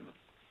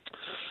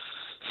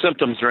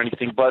symptoms or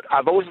anything. But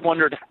I've always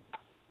wondered,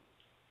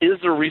 is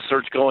there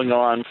research going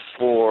on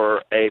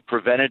for a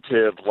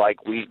preventative,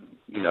 like we,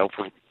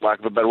 for lack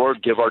of a better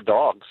word, give our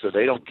dogs so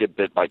they don't get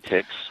bit by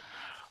ticks?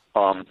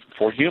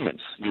 For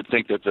humans, you'd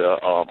think that the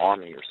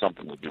Army or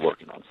something would be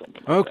working on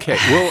something. Okay,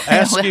 we'll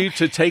ask you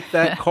to take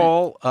that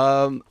call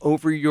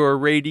over your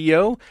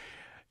radio.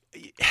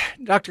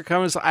 Dr.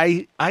 Cummins,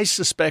 I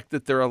suspect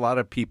that there are a lot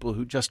of people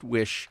who just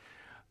wish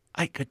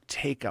I could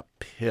take a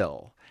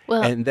pill.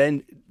 Well, And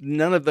then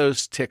none of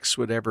those ticks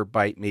would ever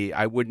bite me.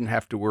 I wouldn't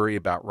have to worry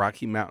about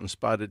Rocky Mountain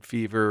spotted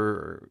fever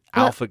or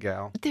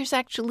alpha-gal. there's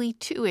actually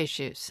two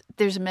issues.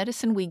 There's a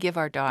medicine we give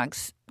our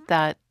dogs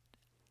that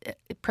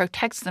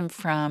protects them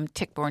from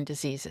tick-borne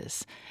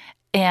diseases.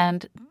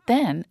 And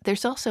then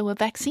there's also a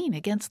vaccine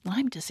against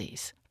Lyme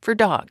disease for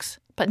dogs,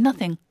 but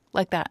nothing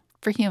like that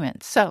for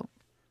humans. So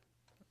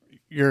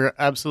You're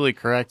absolutely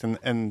correct.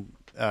 And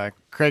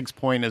Craig's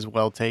point is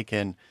well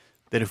taken,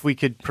 that if we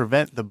could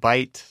prevent the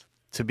bite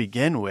to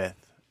begin with,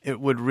 it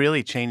would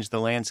really change the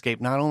landscape,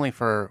 not only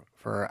for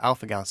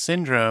alpha-gal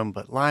syndrome,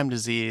 but Lyme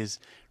disease,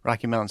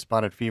 Rocky Mountain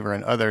spotted fever,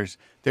 and others.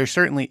 There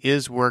certainly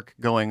is work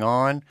going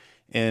on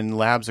in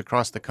labs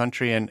across the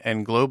country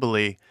and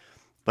globally,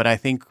 but I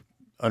think,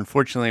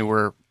 unfortunately,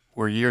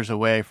 we're years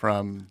away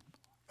from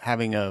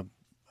having a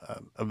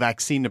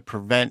vaccine to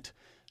prevent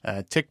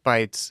tick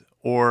bites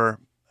or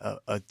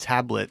a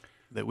tablet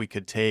that we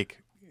could take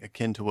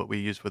akin to what we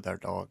use with our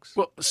dogs.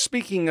 Well,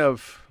 speaking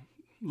of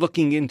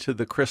looking into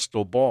the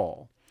crystal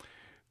ball,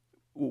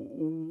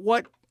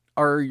 what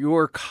are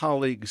your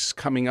colleagues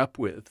coming up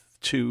with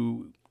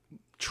to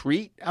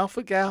treat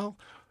alpha-gal,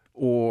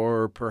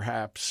 or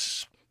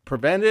perhaps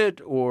prevent it,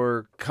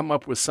 or come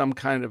up with some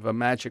kind of a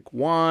magic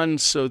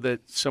wand so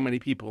that so many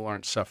people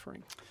aren't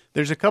suffering?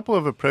 There's a couple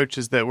of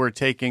approaches that we're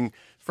taking.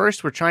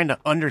 First, we're trying to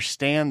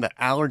understand the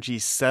allergy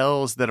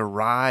cells that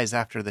arise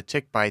after the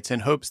tick bites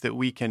in hopes that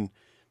we can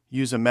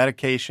use a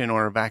medication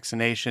or a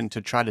vaccination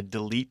to try to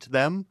delete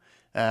them.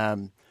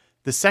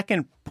 The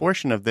second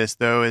portion of this,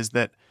 though, is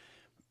that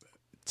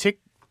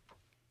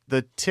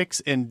the ticks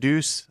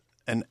induce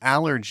an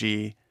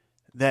allergy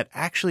that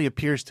actually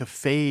appears to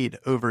fade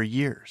over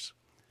years.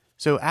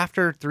 So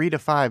after 3 to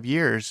 5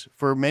 years,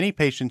 for many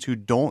patients who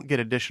don't get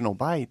additional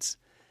bites,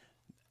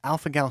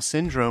 alpha-gal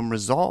syndrome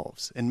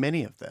resolves in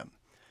many of them.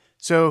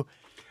 So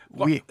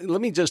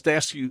let me just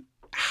ask you,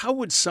 how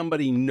would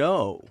somebody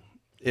know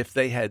if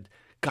they had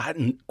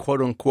gotten,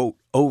 quote unquote,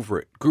 over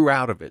it, grew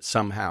out of it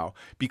somehow?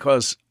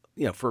 Because,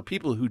 for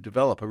people who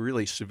develop a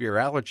really severe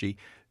allergy,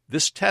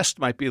 this test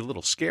might be a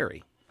little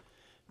scary.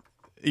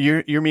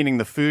 You're meaning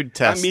the food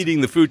test. I'm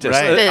meeting the food test.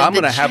 Right. I'm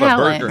going to have a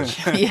burger.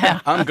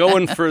 Yeah. I'm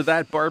going for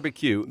that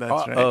barbecue.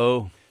 That's right.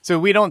 Uh-oh. So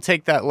we don't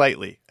take that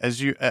lightly,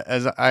 as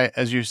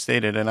you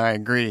stated, and I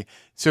agree.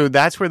 So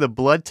that's where the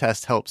blood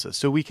test helps us.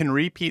 So we can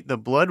repeat the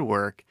blood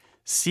work,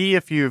 see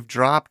if you've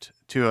dropped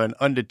to an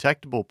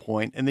undetectable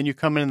point, and then you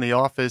come in the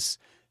office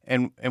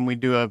and we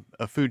do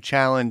a food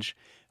challenge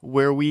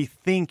where we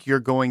think you're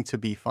going to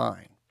be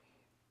fine.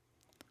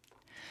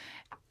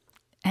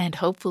 And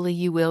hopefully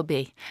you will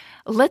be.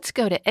 Let's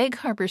go to Egg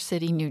Harbor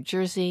City, New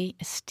Jersey.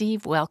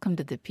 Steve, welcome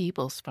to the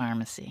People's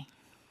Pharmacy.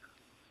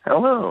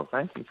 Hello.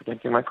 Thank you for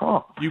taking my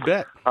call. You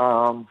bet.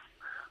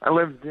 I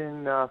lived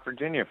in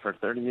Virginia for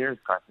 30 years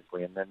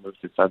practically, and then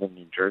moved to southern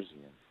New Jersey.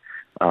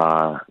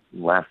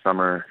 Last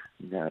summer,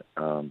 got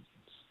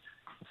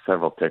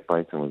several tick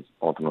bites and was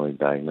ultimately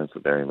diagnosed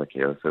with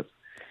ehrlichiosis.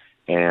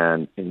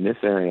 And in this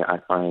area, I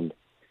find,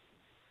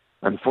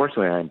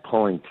 unfortunately, I'm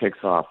pulling ticks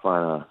off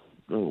on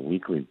a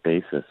weekly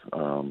basis.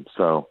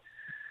 So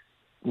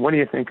what do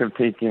you think of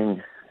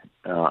taking,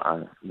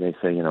 they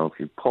say, if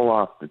you pull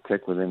off the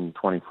tick within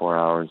 24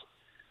 hours,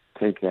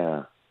 take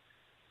a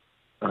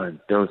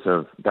dose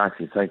of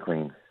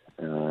doxycycline,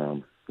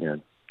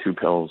 2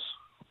 pills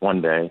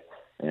one day,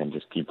 and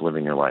just keep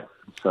living your life.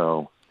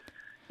 So,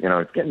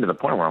 it's getting to the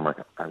point where I'm like,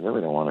 I really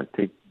don't want to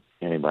take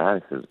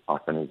antibiotics as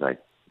often as I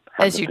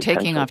have. As you're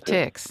taking off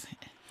ticks.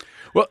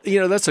 Well,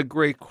 that's a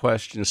great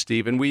question,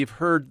 Steve. And we've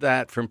heard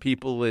that from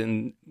people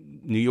in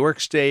New York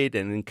State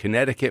and in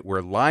Connecticut,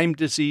 where Lyme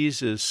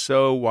disease is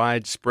so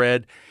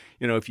widespread.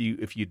 If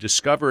you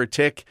discover a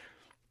tick,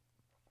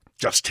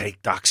 just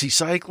take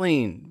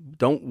doxycycline.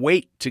 Don't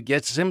wait to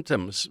get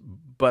symptoms.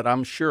 But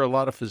I'm sure a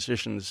lot of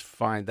physicians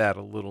find that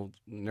a little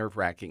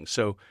nerve-wracking.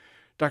 So,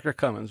 Dr.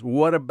 Cummins,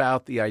 what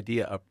about the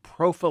idea of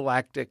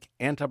prophylactic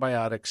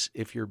antibiotics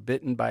if you're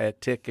bitten by a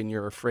tick and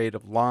you're afraid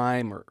of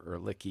Lyme or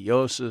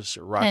ehrlichiosis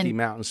or Rocky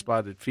Mountain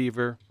spotted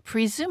fever?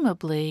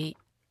 Presumably,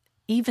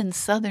 even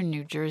southern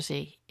New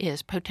Jersey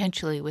is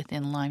potentially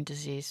within Lyme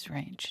disease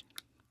range.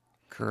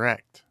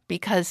 Correct.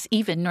 Because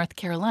even North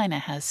Carolina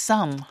has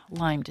some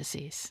Lyme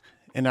disease.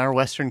 In our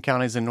western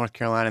counties in North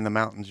Carolina in the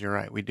mountains, you're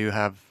right, we do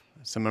have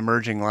some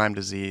emerging Lyme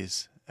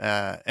disease.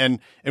 And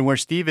where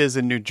Steve is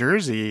in New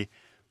Jersey,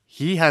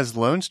 he has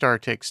Lone Star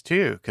ticks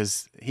too,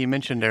 because he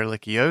mentioned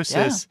ehrlichiosis.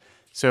 Yeah.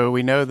 So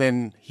we know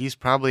then he's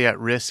probably at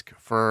risk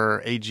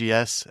for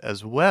AGS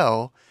as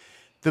well.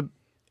 The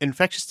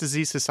Infectious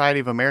Disease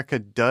Society of America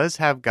does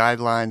have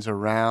guidelines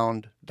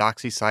around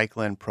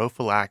doxycycline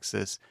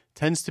prophylaxis.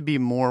 Tends to be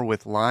more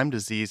with Lyme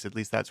disease, at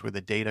least that's where the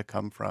data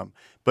come from.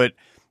 But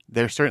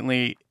there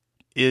certainly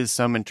is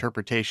some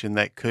interpretation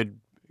that could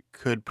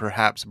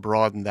perhaps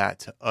broaden that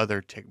to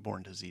other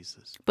tick-borne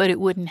diseases. But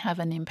it wouldn't have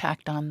an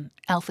impact on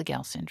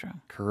alpha-gal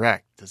syndrome.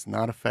 Correct. Does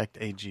not affect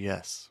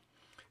AGS.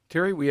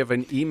 Terry, we have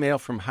an email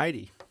from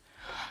Heidi.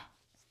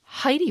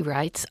 Heidi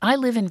writes, I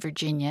live in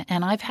Virginia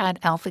and I've had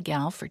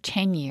alpha-gal for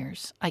 10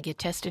 years. I get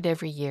tested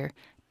every year.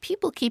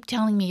 People keep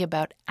telling me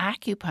about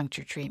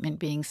acupuncture treatment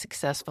being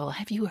successful.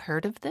 Have you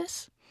heard of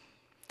this?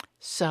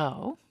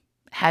 So,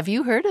 have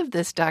you heard of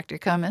this, Dr.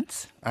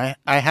 Cummins? I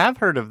have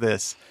heard of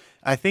this.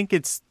 I think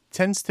it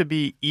tends to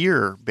be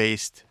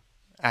ear-based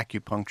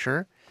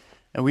acupuncture.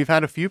 And we've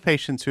had a few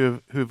patients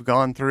who've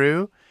gone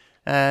through,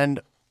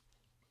 and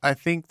I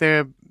think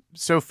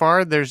so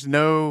far there's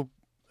no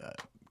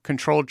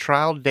controlled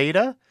trial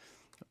data.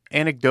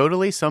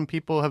 Anecdotally, some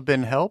people have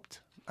been helped.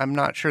 I'm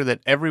not sure that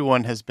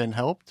everyone has been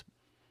helped,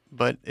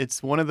 but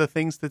it's one of the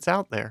things that's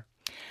out there.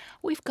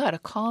 We've got a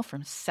call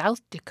from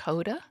South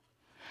Dakota.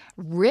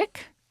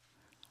 Rick,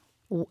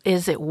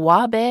 is it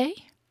Wabe?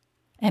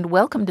 And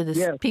welcome to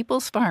the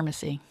People's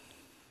Pharmacy.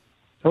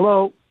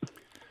 Hello.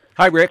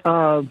 Hi, Rick.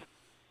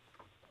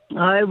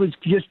 I was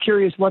just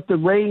curious what the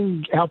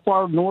range, how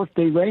far north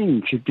they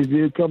range.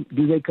 Do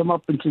they come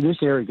up into this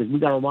area? Because we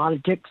got a lot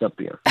of ticks up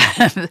here.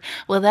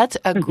 Well, that's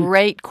a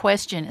great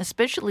question,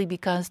 especially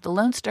because the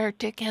Lone Star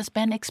tick has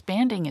been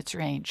expanding its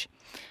range.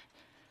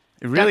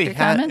 It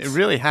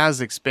really has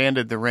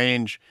expanded the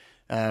range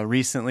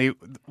recently.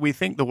 We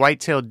think the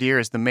white-tailed deer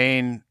is the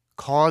main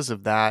cause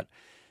of that.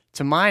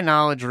 To my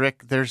knowledge,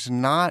 Rick, there's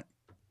not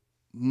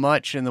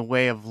much in the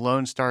way of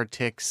Lone Star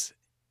ticks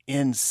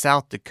in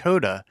South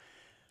Dakota,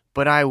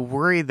 but I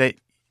worry that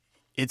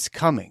it's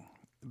coming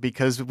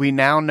because we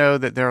now know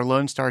that there are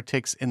Lone Star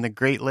ticks in the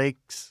Great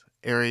Lakes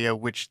area,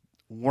 which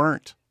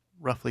weren't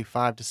roughly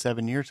 5 to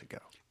 7 years ago.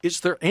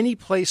 Is there any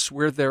place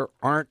where there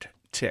aren't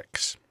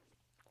ticks?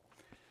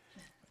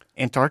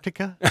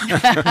 Antarctica?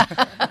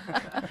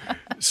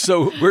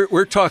 So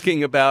we're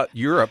talking about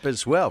Europe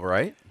as well,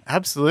 right?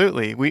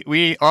 Absolutely.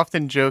 We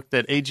often joke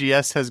that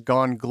AGS has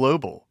gone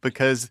global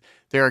because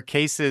there are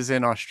cases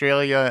in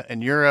Australia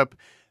and Europe,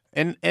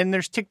 and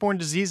there's tick-borne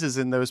diseases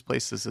in those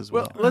places as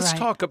well. Well, let's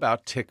talk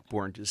about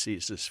tick-borne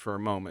diseases for a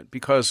moment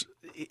because,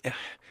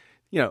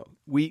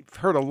 we've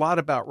heard a lot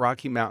about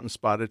Rocky Mountain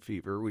spotted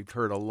fever. We've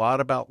heard a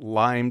lot about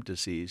Lyme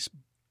disease,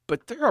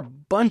 but there are a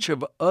bunch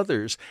of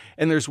others,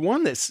 and there's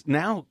one that's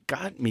now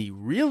got me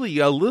really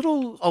a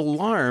little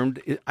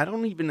alarmed. I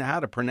don't even know how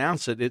to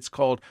pronounce it. It's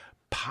called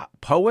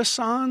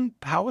Powassan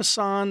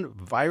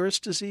virus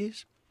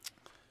disease?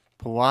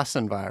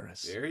 Powassan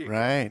virus. There you go.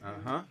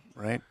 Uh-huh.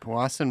 Right.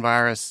 Powassan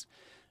virus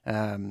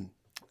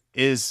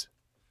is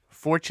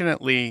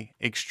fortunately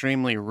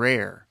extremely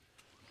rare,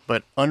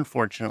 but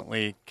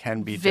unfortunately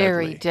can be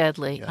very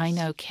deadly. Yes. I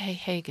know Kay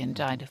Hagan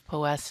died of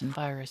Powassan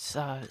virus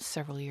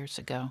several years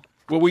ago.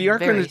 Well, we are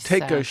going to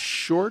take sad. a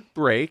short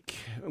break.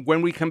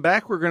 When we come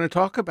back, we're going to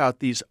talk about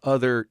these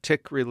other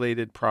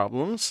tick-related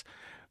problems.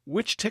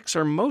 Which ticks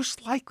are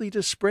most likely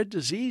to spread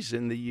disease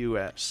in the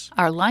U.S.?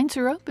 Our lines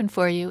are open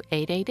for you,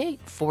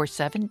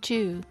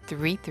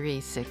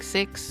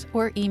 888-472-3366,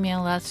 or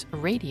email us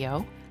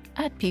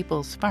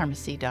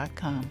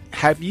radio@peoplespharmacy.com.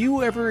 Have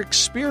you ever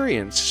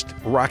experienced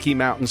Rocky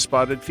Mountain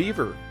spotted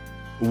fever?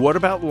 What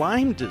about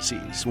Lyme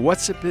disease?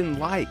 What's it been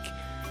like?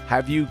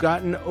 Have you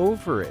gotten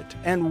over it?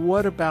 And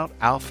what about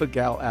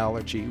alpha-gal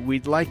allergy?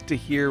 We'd like to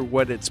hear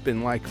what it's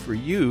been like for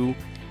you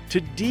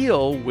to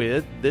deal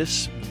with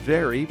this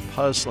very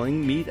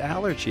puzzling meat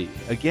allergy.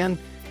 Again,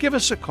 give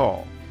us a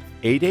call,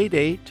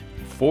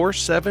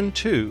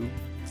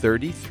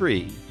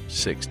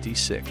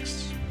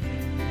 888-472-3366.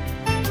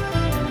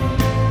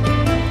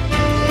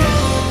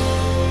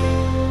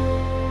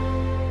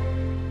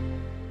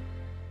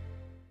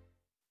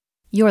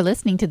 You're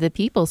listening to The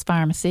People's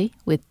Pharmacy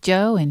with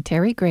Joe and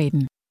Terry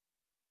Graydon.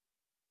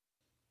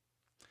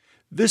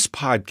 This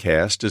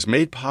podcast is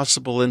made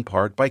possible in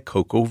part by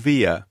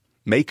cUvJmY,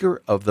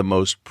 maker of the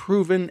most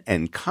proven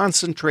and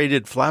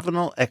concentrated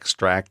flavanol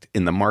extract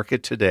in the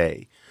market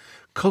today,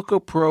 Cocoa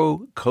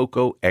Pro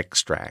Cocoa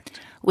Extract.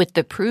 With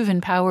the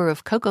proven power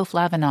of cocoa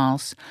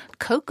flavanols,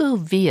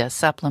 cUvJmY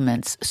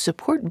supplements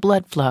support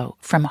blood flow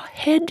from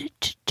head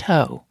to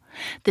toe.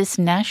 This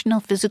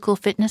National Physical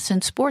Fitness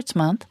and Sports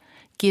Month,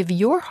 give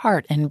your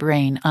heart and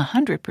brain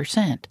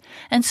 100%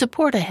 and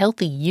support a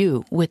healthy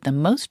you with the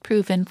most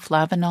proven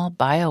flavanol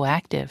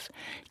bioactive.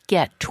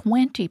 Get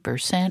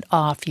 20%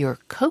 off your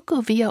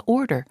cUvJmY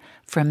order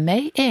from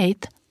May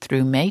 8th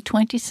through May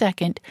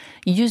 22nd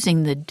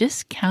using the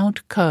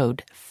discount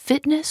code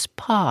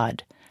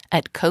FITNESSPOD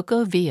at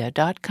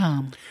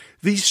cUvJmY.com.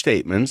 These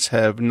statements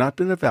have not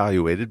been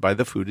evaluated by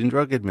the Food and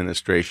Drug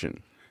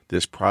Administration.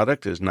 This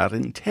product is not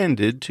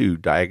intended to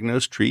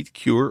diagnose, treat,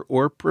 cure,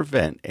 or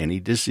prevent any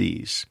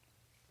disease.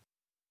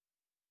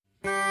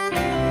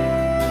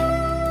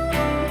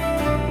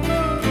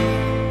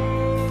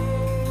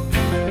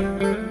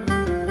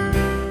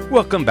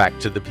 Welcome back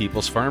to the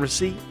People's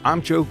Pharmacy.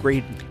 I'm Joe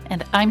Graydon.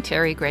 And I'm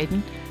Terry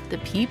Graydon. The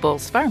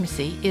People's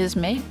Pharmacy is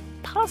made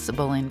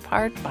possible in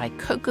part by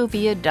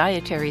cUvJmY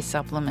dietary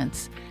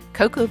supplements.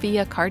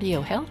 cUvJmY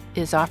Cardio Health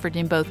is offered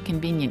in both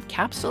convenient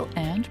capsule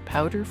and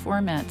powder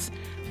formats,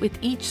 with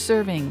each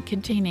serving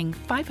containing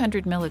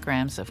 500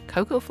 milligrams of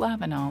cocoa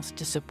flavanols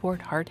to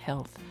support heart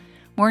health.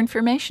 More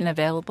information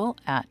available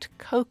at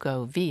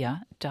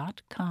cUvJmY.com.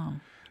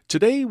 WGyqh.com.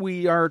 Today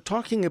we are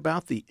talking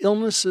about the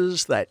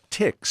illnesses that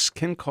ticks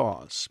can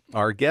cause.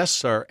 Our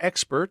guests are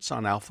experts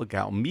on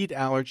alpha-gal meat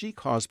allergy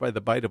caused by the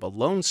bite of a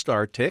Lone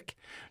Star tick.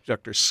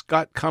 Dr.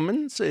 Scott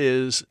Cummins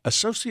is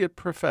Associate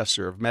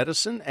Professor of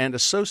Medicine and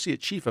Associate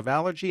Chief of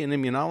Allergy and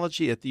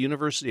Immunology at the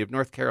University of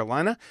North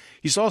Carolina.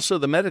 He's also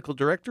the Medical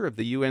Director of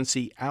the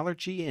UNC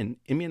Allergy and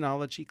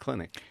Immunology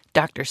Clinic.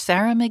 Dr.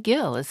 Sarah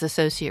McGill is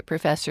Associate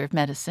Professor of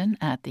Medicine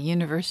at the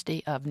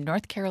University of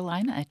North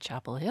Carolina at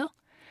Chapel Hill.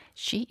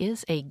 She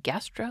is a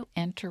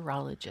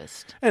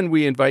gastroenterologist. And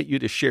we invite you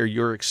to share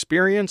your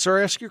experience or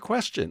ask your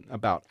question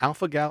about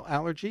alpha-gal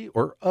allergy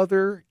or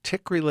other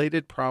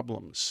tick-related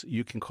problems.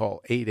 You can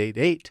call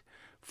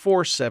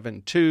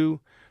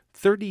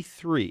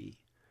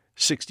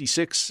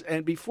 888-472-3366.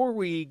 And before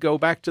we go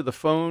back to the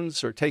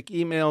phones or take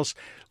emails,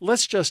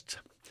 let's just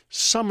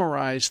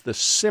summarize the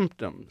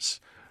symptoms,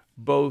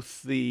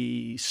 both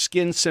the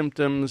skin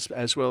symptoms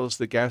as well as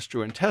the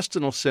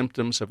gastrointestinal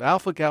symptoms of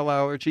alpha-gal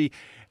allergy.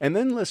 And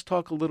then let's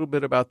talk a little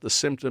bit about the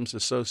symptoms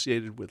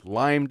associated with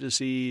Lyme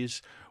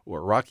disease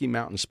or Rocky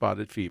Mountain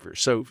spotted fever.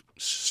 So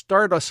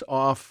start us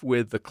off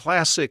with the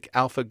classic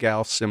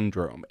alpha-gal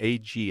syndrome,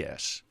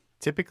 AGS.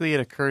 Typically, it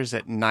occurs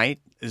at night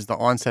is the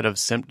onset of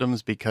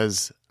symptoms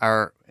because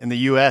in the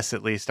U.S.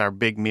 at least, our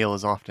big meal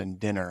is often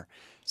dinner.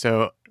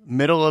 So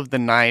middle of the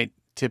night,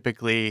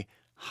 typically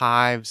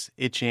hives,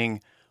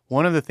 itching.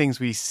 One of the things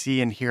we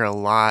see and hear a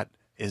lot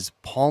is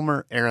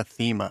palmar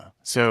erythema,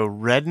 so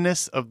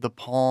redness of the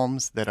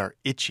palms that are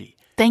itchy.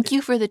 Thank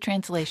you for the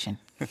translation.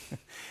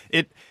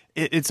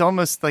 It's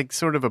almost like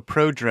sort of a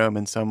prodrome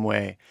in some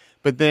way.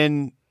 But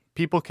then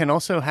people can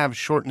also have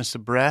shortness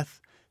of breath.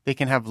 They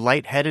can have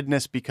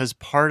lightheadedness because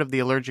part of the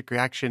allergic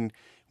reaction,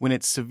 when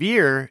it's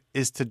severe,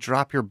 is to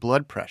drop your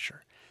blood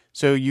pressure.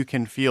 So you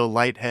can feel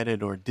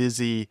lightheaded or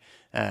dizzy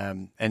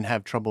and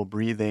have trouble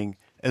breathing,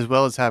 as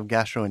well as have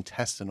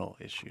gastrointestinal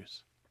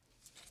issues.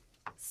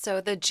 So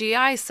the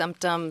GI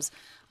symptoms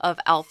of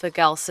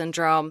alpha-gal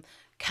syndrome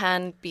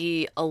can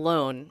be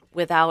alone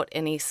without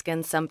any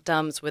skin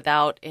symptoms,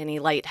 without any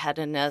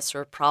lightheadedness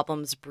or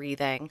problems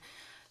breathing.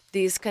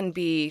 These can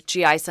be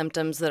GI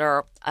symptoms that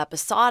are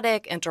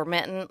episodic,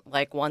 intermittent,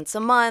 like once a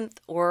month,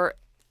 or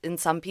in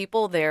some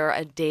people, they're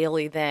a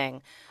daily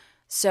thing.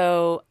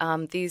 So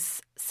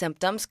these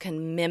symptoms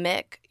can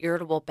mimic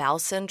irritable bowel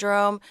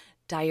syndrome,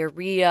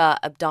 diarrhea,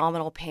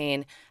 abdominal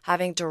pain,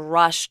 having to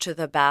rush to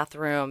the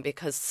bathroom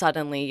because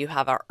suddenly you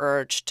have an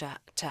urge to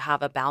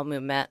have a bowel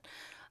movement.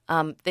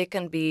 They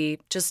can be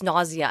just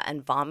nausea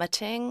and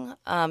vomiting,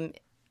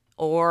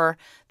 or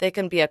they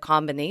can be a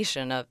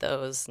combination of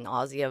those: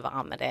 nausea,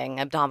 vomiting,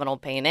 abdominal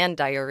pain, and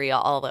diarrhea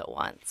all at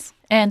once.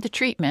 And the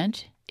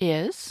treatment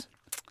is?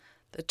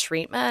 The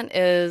treatment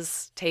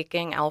is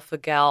taking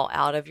alpha-gal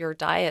out of your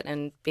diet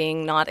and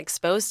being not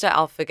exposed to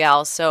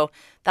alpha-gal. So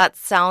that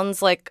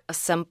sounds like a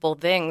simple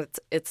thing.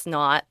 It's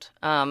not.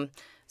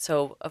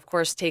 So, of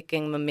course,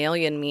 taking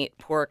mammalian meat,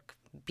 pork,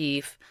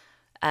 beef,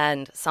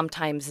 and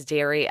sometimes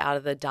dairy out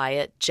of the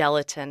diet.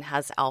 Gelatin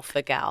has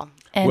alpha-gal.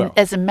 And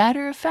as a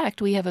matter of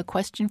fact, we have a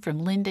question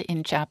from Linda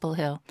in Chapel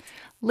Hill.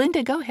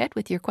 Linda, go ahead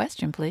with your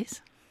question,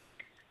 please.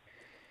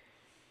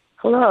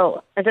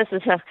 Hello. This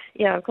is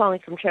I'm calling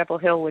from Chapel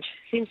Hill, which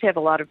seems to have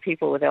a lot of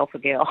people with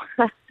alpha-gal.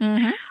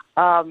 Mm-hmm.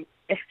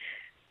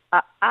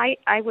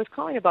 I was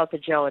calling about the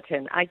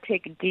gelatin. I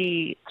take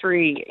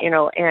D3,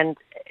 and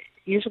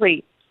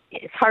usually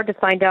it's hard to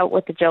find out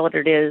what the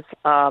gelatin is.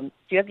 Do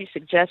you have any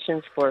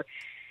suggestions for?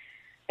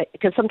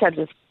 Because sometimes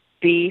it's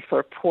beef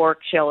or pork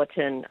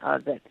gelatin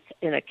that's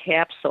in a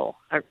capsule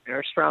or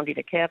surrounding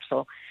a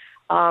capsule.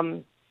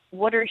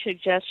 What are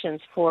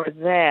suggestions for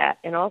that?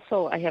 And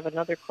also, I have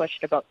another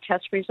question about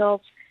test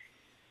results.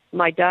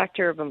 My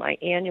doctor, of my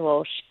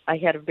annual, I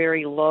had a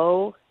very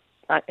low,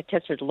 I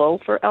tested low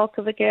for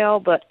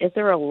alpha-gal, but is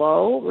there a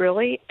low,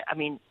 really? I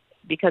mean,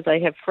 because I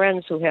have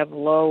friends who have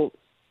low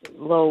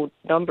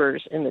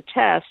numbers in the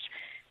test,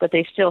 but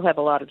they still have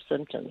a lot of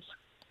symptoms.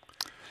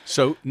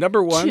 So,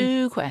 number one,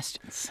 2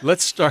 questions.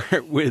 Let's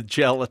start with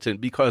gelatin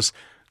because,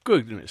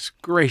 goodness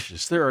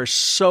gracious, there are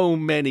so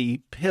many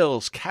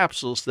pills,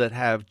 capsules that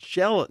have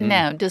gelatin.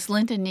 Now, does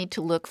Linda need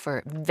to look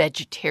for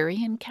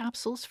vegetarian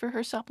capsules for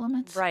her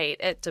supplements? Right.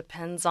 It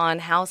depends on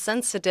how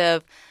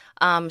sensitive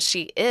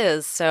she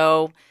is.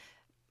 So,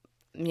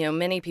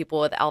 many people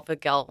with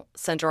alpha-gal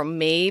syndrome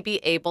may be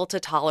able to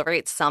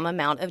tolerate some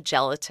amount of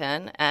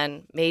gelatin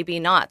and maybe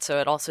not. So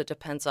it also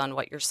depends on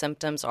what your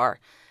symptoms are.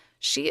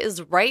 She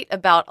is right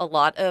about a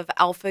lot of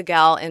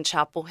alpha-gal in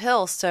Chapel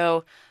Hill.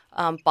 So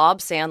Bob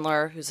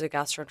Sandler, who's a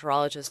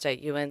gastroenterologist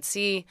at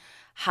UNC,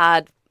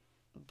 had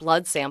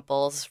blood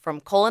samples from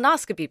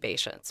colonoscopy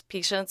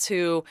patients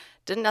who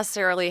didn't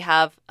necessarily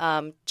have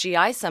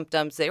GI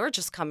symptoms. They were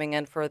just coming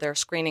in for their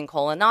screening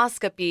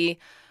colonoscopy.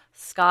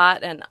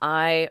 Scott and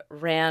I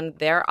ran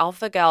their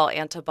alpha-gal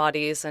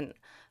antibodies, and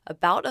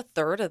about a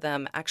third of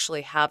them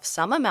actually have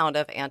some amount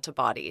of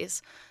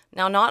antibodies.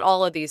 Now, not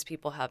all of these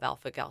people have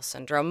alpha-gal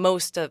syndrome.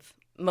 Most of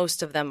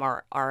them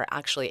are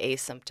actually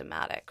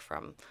asymptomatic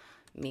from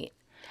meat.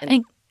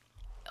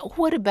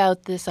 What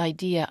about this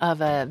idea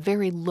of a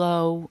very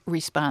low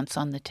response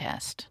on the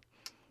test?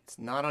 It's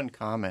not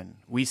uncommon.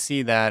 We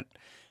see that,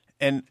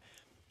 and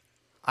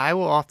I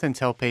will often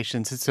tell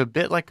patients it's a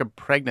bit like a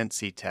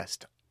pregnancy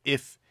test.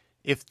 If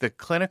the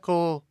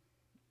clinical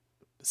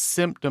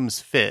symptoms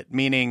fit,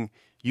 meaning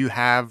you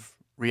have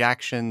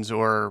reactions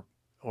or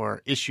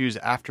issues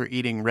after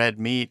eating red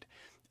meat,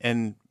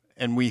 and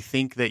we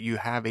think that you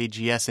have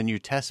AGS and you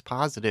test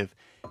positive,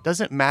 it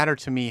doesn't matter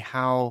to me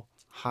how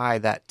high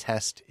that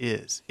test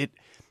is. It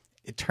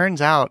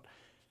turns out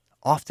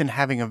often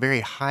having a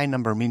very high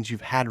number means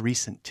you've had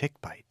recent tick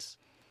bites.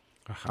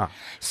 Uh-huh.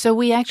 So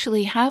we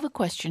actually have a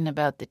question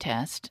about the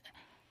test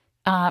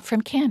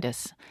from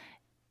Candace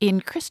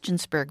in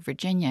Christiansburg,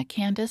 Virginia.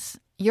 Candace,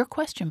 your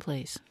question,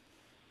 please.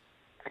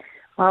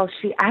 Well,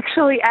 she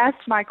actually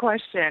asked my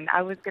question.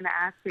 I was going to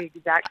ask the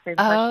exact same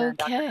question.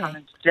 Okay. Dr.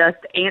 Cummins just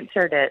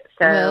answered it.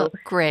 So, well,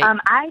 great.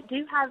 I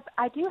do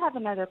have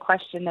another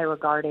question though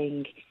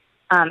regarding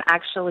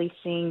actually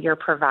seeing your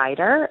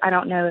provider. I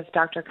don't know if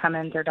Dr.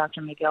 Cummins or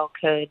Dr. McGill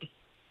could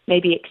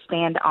maybe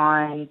expand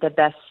on the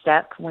best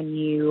step when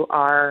you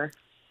are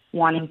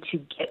wanting to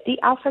get the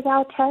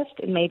alpha-gal test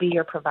and maybe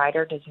your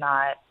provider does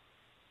not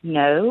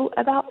know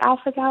about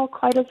alpha-gal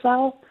quite as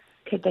well.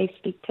 Could they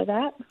speak to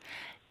that?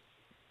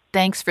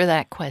 Thanks for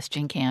that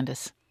question,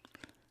 Candace.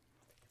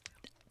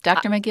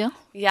 Dr. McGill?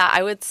 Yeah,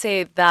 I would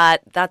say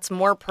that that's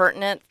more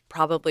pertinent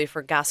probably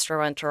for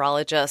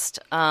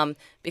gastroenterologists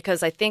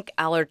because I think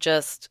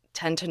allergists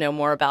tend to know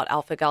more about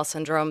alpha-gal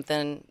syndrome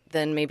than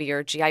maybe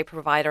your GI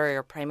provider or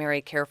your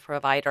primary care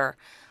provider.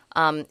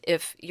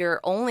 If you're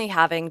only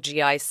having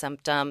GI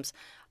symptoms,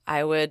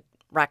 I would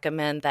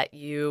recommend that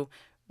you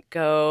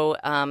go.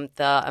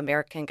 The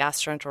American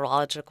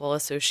Gastroenterological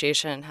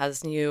Association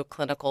has new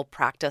clinical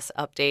practice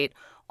update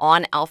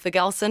on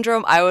alpha-gal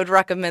syndrome. I would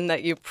recommend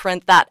that you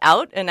print that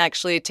out and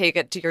actually take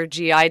it to your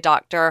GI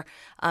doctor,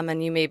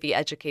 and you may be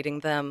educating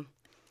them.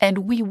 And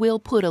we will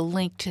put a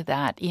link to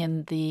that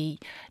in the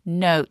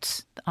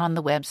notes on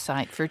the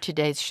website for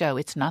today's show.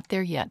 It's not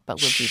there yet,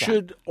 but we'll do that.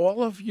 Should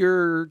all of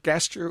your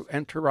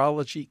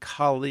gastroenterology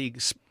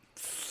colleagues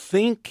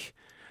think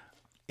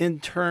in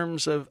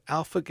terms of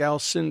alpha-gal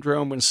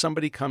syndrome when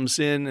somebody comes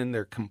in and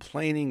they're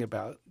complaining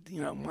about,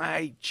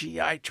 my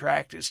GI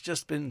tract has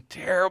just been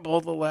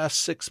terrible the last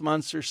 6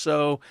 months or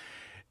so?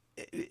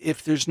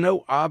 If there's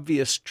no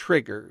obvious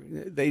trigger,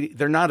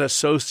 they're not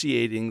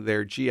associating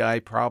their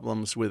GI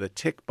problems with a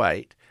tick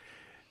bite,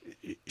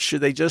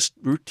 should they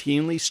just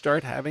routinely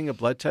start having a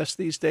blood test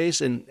these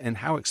days? And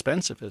how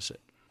expensive is it?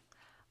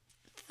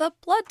 The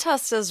blood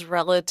test is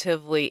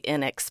relatively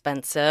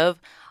inexpensive.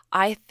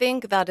 I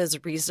think that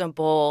is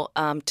reasonable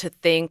to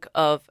think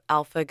of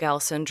alpha-gal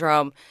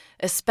syndrome,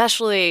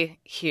 especially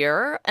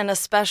here and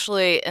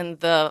especially in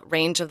the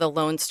range of the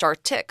Lone Star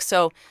tick.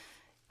 So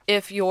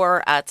if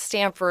you're at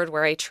Stanford,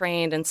 where I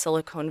trained, in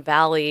Silicon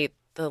Valley,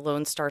 the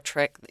Lone Star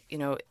tick,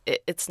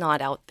 it's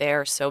not out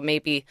there. So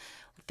maybe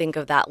think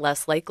of that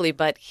less likely.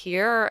 But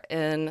here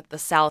in the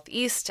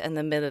Southeast and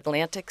the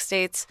Mid-Atlantic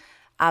states,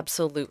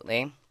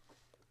 absolutely.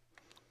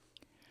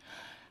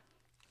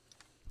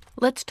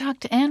 Let's talk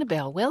to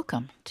Annabelle.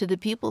 Welcome to the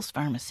People's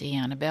Pharmacy,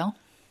 Annabelle.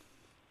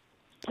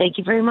 Thank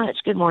you very much.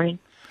 Good morning.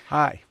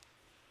 Hi.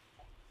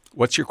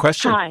 What's your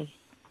question? Hi.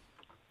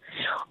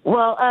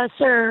 Well,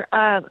 sir,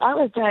 I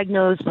was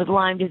diagnosed with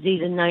Lyme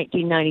disease in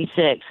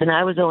 1996, and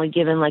I was only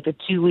given like a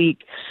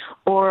 2-week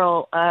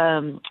oral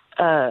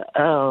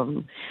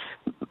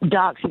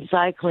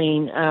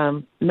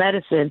doxycycline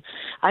medicine.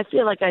 I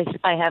feel like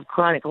I have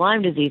chronic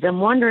Lyme disease.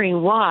 I'm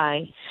wondering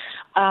why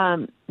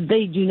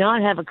they do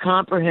not have a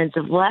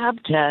comprehensive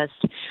lab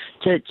test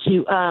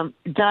to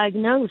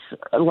diagnose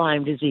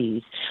Lyme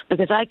disease,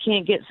 because I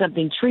can't get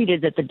something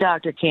treated that the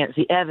doctor can't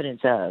see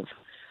evidence of.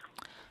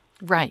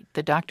 Right.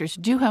 The doctors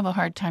do have a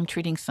hard time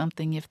treating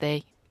something if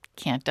they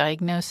can't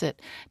diagnose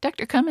it.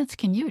 Dr. Cummins,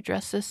 can you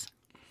address this?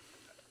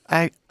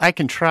 I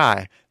can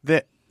try.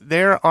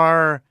 There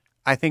are,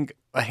 I think,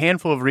 a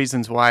handful of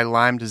reasons why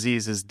Lyme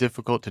disease is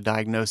difficult to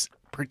diagnose,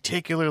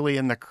 particularly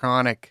in the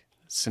chronic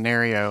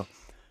scenario.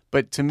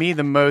 But to me,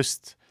 the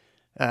most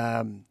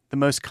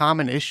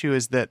common issue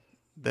is that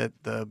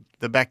the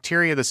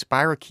bacteria, the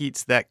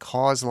spirochetes that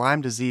cause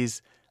Lyme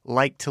disease,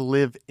 like to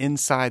live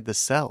inside the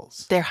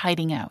cells. They're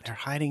hiding out.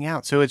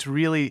 So it's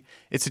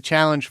a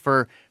challenge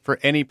for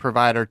any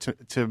provider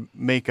to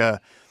make a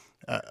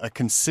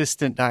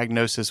consistent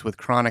diagnosis with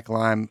chronic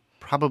Lyme,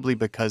 probably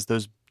because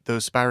those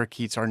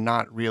spirochetes are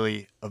not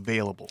really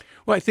available.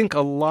 Well, I think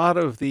a lot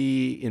of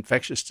the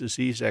infectious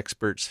disease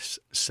experts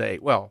say,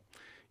 well,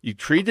 you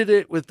treated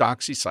it with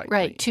doxycycline.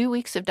 Right. 2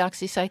 weeks of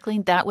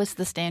doxycycline, that was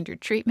the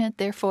standard treatment,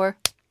 therefore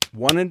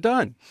one and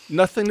done.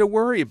 Nothing to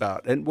worry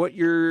about. And what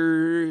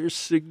you're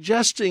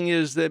suggesting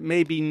is that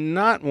maybe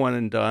not one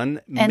and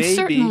done. And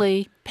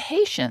certainly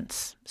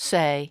patients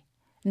say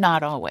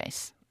not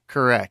always.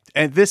 Correct.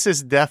 And this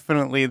is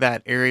definitely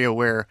that area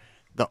where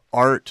the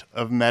art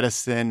of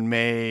medicine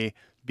may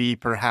be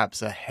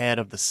perhaps ahead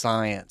of the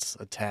science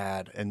a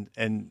tad.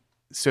 And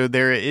So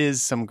there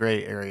is some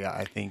gray area,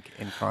 I think,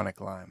 in chronic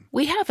Lyme.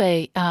 We have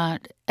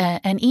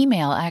an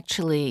email,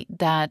 actually,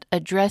 that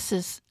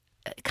addresses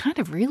kind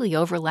of really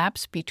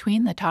overlaps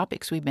between the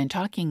topics we've been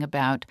talking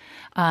about.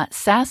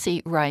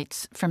 Sassy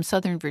writes from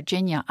Southern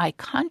Virginia, I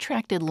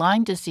contracted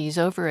Lyme disease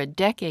over a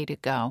decade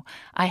ago.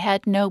 I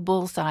had no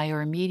bullseye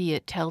or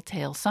immediate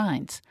telltale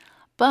signs.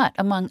 But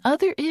among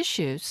other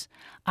issues,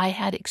 I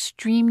had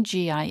extreme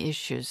GI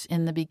issues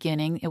in the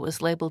beginning. It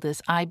was labeled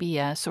as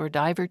IBS or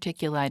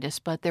diverticulitis,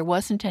 but there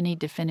wasn't any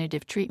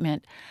definitive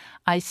treatment.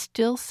 I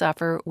still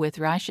suffer with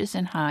rashes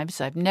and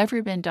hives. I've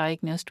never been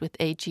diagnosed with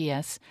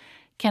AGS.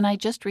 Can I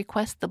just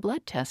request the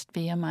blood test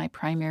via my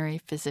primary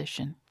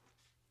physician?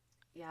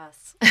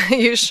 Yes,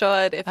 you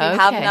should. If you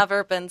have Okay.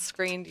 never been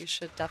screened, you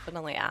should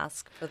definitely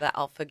ask for the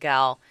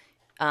alpha-gal.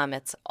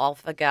 It's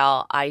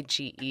alpha-gal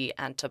IgE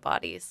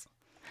antibodies.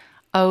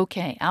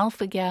 Okay,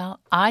 alpha-gal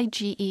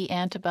IgE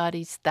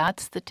antibodies,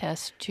 that's the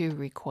test to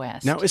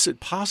request. Now, is it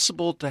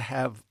possible to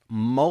have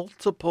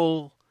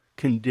multiple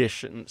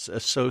conditions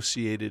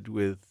associated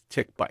with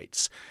tick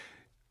bites?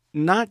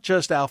 Not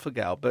just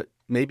alpha-gal, but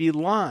maybe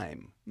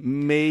Lyme,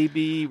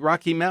 maybe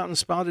Rocky Mountain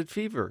spotted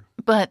fever.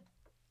 But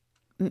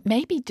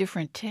maybe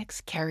different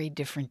ticks carry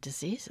different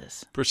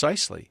diseases.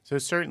 Precisely. So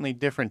certainly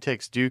different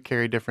ticks do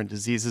carry different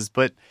diseases,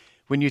 but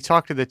when you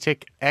talk to the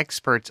tick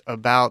experts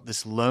about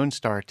this Lone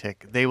Star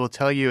tick, they will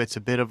tell you it's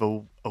a bit of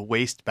a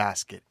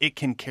wastebasket. It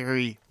can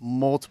carry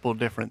multiple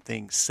different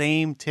things.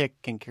 Same tick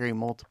can carry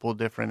multiple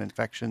different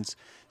infections.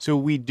 So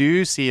we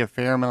do see a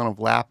fair amount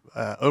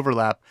of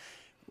overlap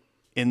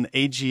in the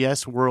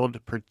AGS world,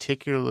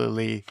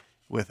 particularly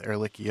with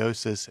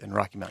ehrlichiosis and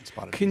Rocky Mountain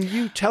spotted fever. Can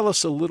you tell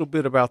us a little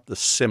bit about the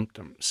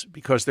symptoms?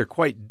 Because they're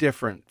quite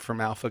different from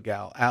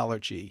alpha-gal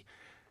allergy.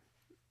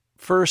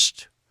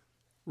 First,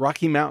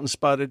 Rocky Mountain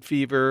spotted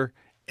fever,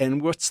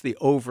 and what's the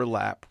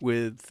overlap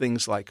with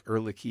things like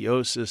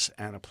ehrlichiosis,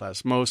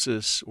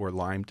 anaplasmosis, or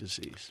Lyme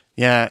disease?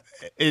 Yeah,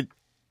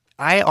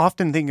 I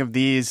often think of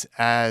these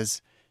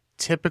as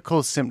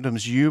typical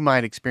symptoms you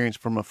might experience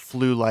from a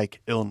flu-like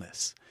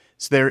illness.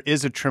 So there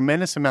is a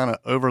tremendous amount of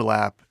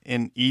overlap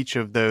in each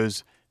of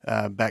those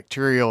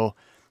bacterial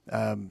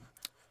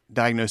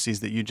diagnoses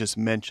that you just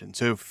mentioned.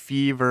 So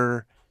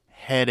fever,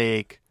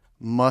 headache,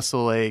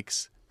 muscle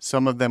aches.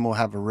 Some of them will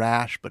have a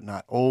rash, but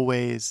not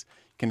always.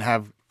 Can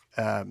have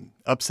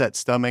upset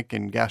stomach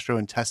and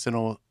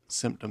gastrointestinal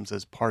symptoms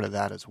as part of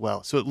that as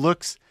well. So it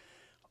looks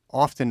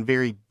often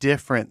very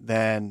different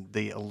than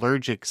the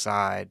allergic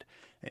side,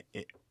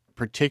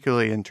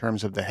 particularly in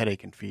terms of the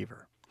headache and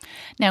fever.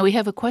 Now, we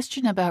have a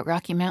question about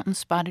Rocky Mountain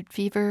spotted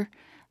fever.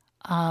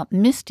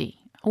 Misty,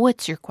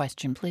 what's your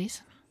question,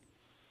 please?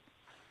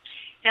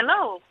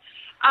 Hello.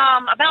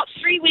 About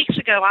 3 weeks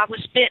ago, I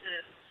was bitten,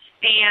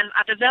 and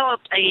I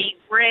developed a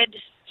red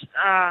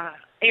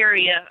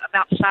area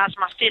about the size of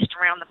my fist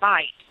around the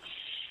bite.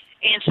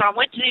 And so I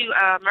went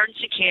to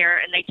emergency care,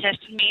 and they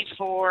tested me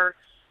for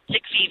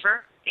tick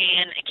fever,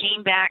 and it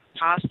came back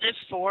positive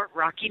for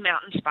Rocky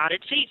Mountain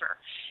spotted fever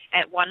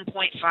at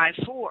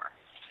 1.54.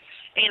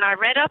 And I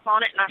read up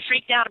on it, and I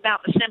freaked out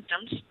about the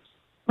symptoms,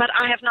 but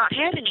I have not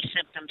had any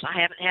symptoms. I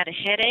haven't had a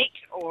headache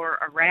or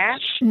a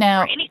rash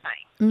Now, or anything.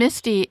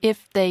 Misty,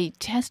 if they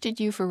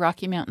tested you for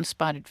Rocky Mountain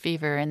spotted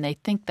fever and they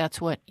think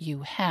that's what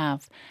you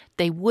have,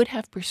 they would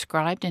have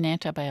prescribed an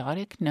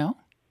antibiotic, no?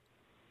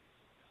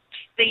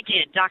 They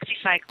did,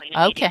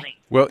 doxycycline Okay. immediately.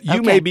 Well, you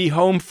Okay. may be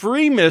home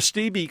free,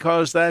 Misty,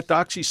 because that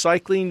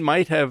doxycycline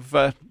might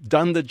have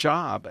done the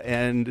job.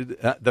 And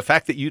the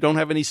fact that you don't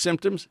have any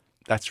symptoms,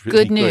 that's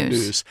really Good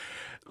news.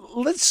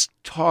 Let's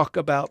talk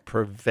about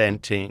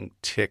preventing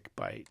tick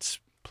bites,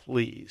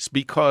 please,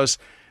 because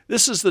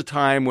this is the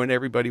time when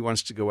everybody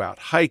wants to go out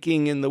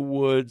hiking in the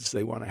woods.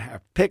 They want to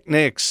have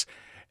picnics,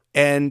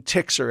 and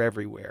ticks are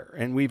everywhere.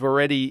 And we've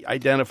already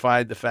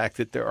identified the fact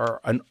that there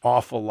are an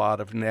awful lot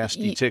of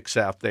nasty ticks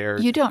out there.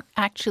 You don't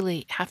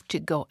actually have to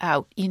go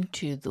out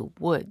into the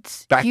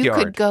woods. Backyard. You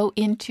could go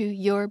into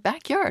your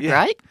backyard, Yeah.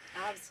 right?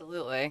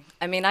 Absolutely.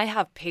 I mean, I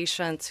have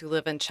patients who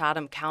live in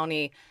Chatham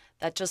County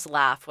that just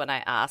laugh when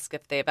I ask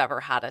if they've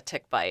ever had a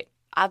tick bite.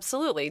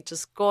 Absolutely.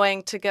 Just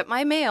going to get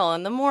my mail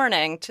in the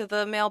morning to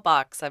the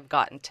mailbox, I've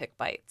gotten tick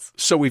bites.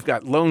 So we've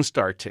got Lone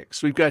Star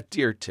ticks, we've got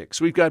deer ticks,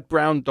 we've got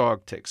brown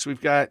dog ticks, we've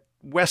got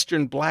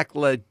Western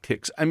black-legged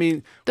ticks. I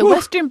mean, The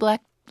Western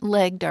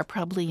black-legged are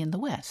probably in the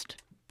West.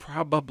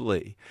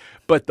 Probably.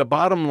 But the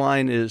bottom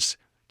line is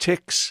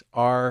ticks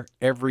are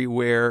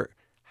everywhere.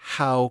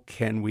 How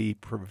can we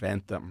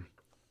prevent them?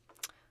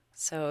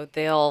 So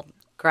they'll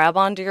grab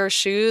onto your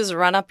shoes,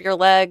 run up your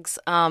legs.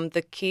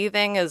 The key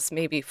thing is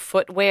maybe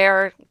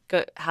footwear,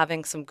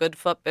 having some good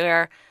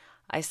footwear.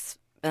 I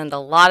spend a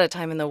lot of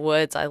time in the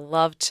woods. I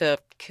love to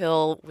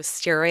kill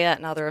wisteria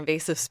and other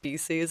invasive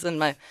species in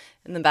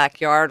the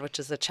backyard, which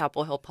is a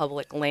Chapel Hill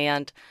public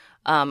land.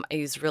 I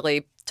use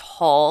really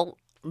tall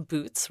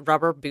boots,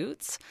 rubber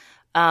boots.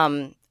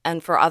 And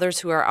for others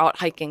who are out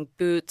hiking,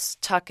 boots,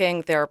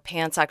 tucking their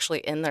pants actually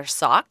in their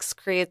socks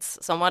creates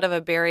somewhat of a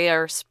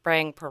barrier.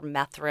 Spraying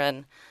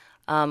permethrin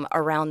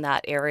around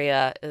that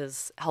area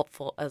is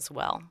helpful as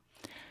well.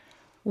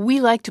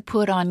 We like to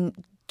put on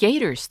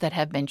gaiters that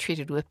have been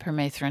treated with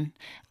permethrin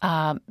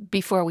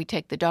before we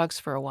take the dogs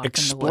for a walk in the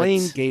woods.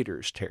 Explain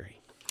gaiters, Terry.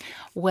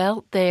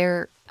 Well,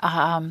 they're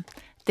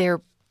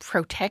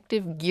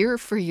protective gear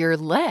for your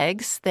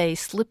legs. They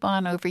slip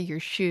on over your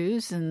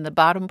shoes and the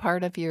bottom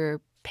part of your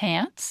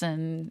pants,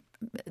 and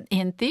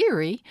in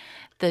theory,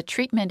 the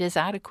treatment is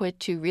adequate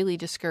to really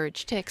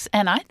discourage ticks.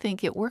 And I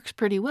think it works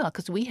pretty well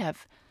because we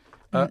have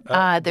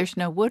there's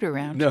no wood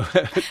around. No,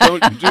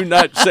 do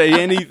not say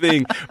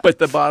anything. But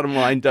the bottom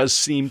line does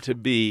seem to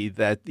be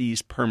that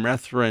these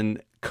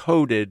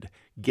permethrin-coated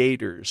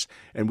gaiters,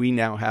 and we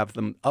now have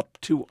them up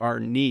to our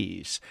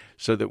knees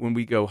so that when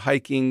we go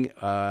hiking,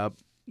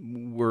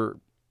 we're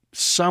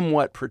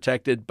somewhat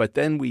protected, but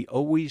then we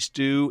always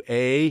do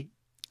a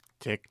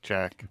tick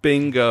check.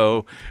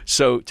 Bingo.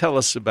 So tell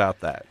us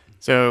about that.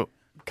 So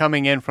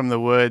coming in from the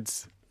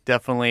woods,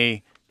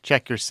 definitely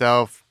check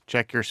yourself,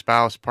 check your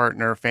spouse,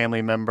 partner,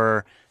 family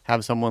member,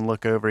 have someone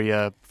look over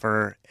you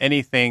for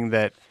anything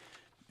that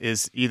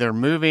is either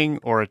moving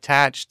or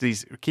attached.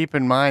 Keep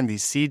in mind,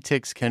 these seed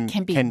ticks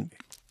can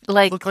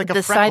like look like the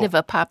a side of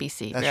a poppy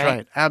seed. That's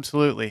right.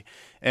 Absolutely.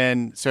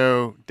 And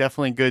so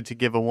definitely good to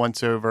give a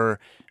once over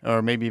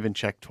or maybe even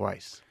check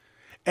twice.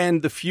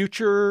 And the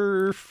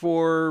future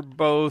for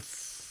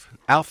both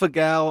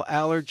alpha-gal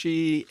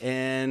allergy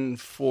and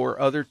for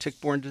other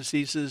tick-borne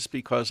diseases,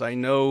 because I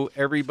know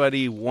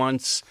everybody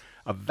wants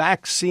a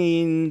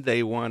vaccine,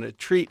 they want a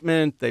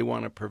treatment, they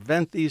want to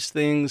prevent these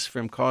things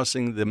from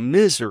causing the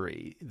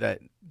misery that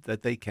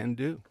they can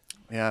do.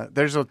 Yeah,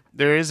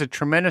 there is a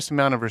tremendous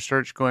amount of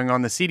research going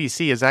on. The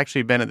CDC has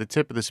actually been at the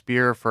tip of the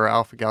spear for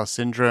alpha-gal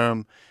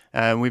syndrome,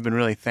 and we've been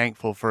really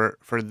thankful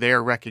for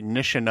their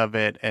recognition of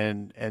it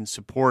and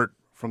support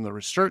from the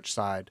research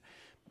side.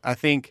 I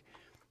think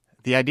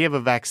the idea of a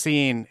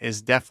vaccine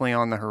is definitely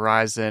on the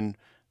horizon,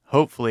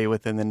 hopefully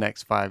within the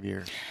next 5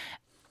 years.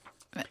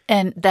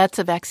 And that's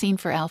a vaccine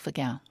for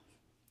alpha-gal?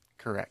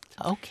 Correct.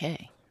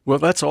 Okay. Well,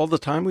 that's all the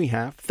time we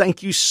have.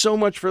 Thank you so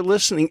much for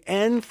listening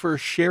and for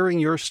sharing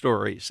your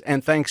stories.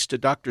 And thanks to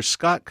Dr.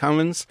 Scott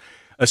Cummins,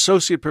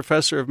 Associate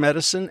Professor of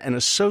Medicine and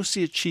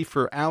Associate Chief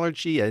for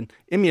Allergy and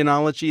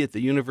Immunology at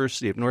the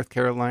University of North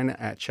Carolina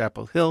at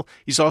Chapel Hill.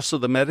 He's also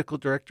the Medical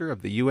Director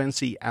of the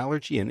UNC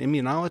Allergy and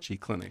Immunology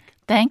Clinic.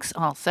 Thanks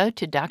also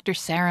to Dr.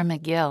 Sarah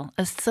McGill,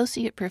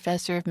 Associate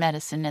Professor of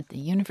Medicine at the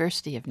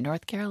University of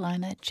North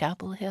Carolina at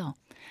Chapel Hill.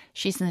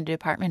 She's in the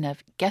Department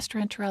of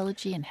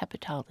Gastroenterology and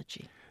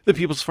Hepatology. The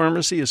People's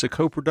Pharmacy is a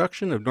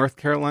co-production of North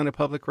Carolina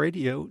Public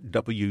Radio,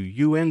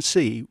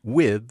 WUNC,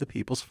 with The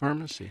People's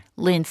Pharmacy.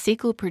 Lynn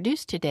Siegel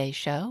produced today's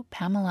show.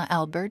 Pamela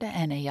Alberta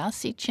and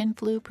Ayasi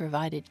Chinflu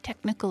provided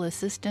technical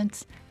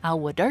assistance. Al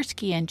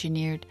Wadarski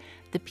engineered.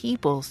 The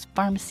People's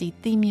Pharmacy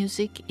theme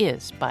music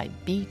is by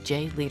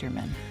B.J.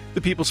 Liederman.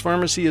 The People's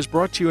Pharmacy is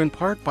brought to you in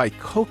part by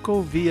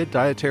cUvJmY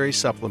Dietary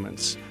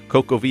Supplements.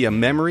 cUvJmY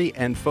Memory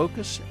and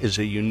Focus is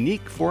a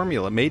unique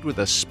formula made with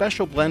a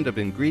special blend of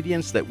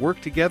ingredients that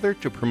work together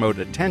to promote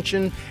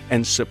attention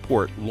and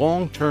support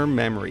long-term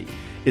memory.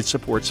 It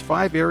supports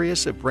 5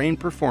 areas of brain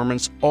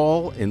performance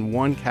all in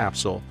one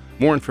capsule.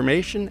 More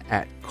information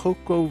at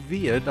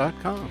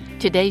cUvJmY.com.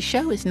 Today's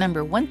show is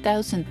number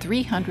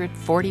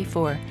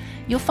 1344.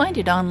 You'll find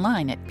it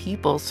online at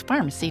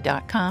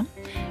peoplespharmacy.com.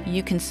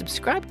 You can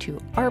subscribe to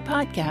our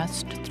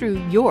podcast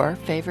through your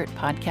favorite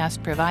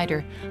podcast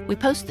provider. We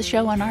post the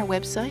show on our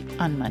website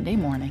on Monday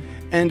morning.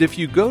 And if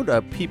you go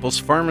to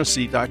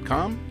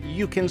peoplespharmacy.com,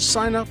 you can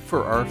sign up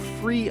for our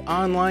free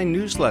online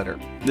newsletter.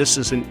 This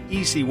is an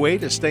easy way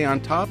to stay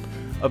on top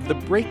of the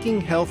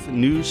breaking health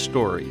news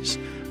stories.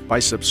 By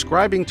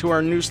subscribing to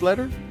our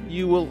newsletter,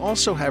 you will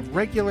also have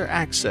regular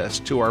access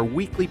to our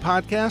weekly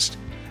podcast,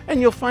 and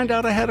you'll find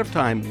out ahead of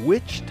time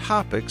which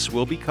topics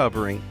we'll be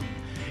covering.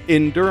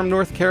 In Durham,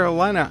 North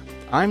Carolina,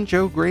 I'm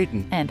Joe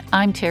Graydon. And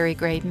I'm Terry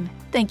Graydon.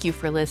 Thank you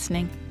for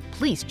listening.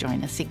 Please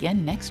join us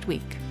again next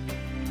week.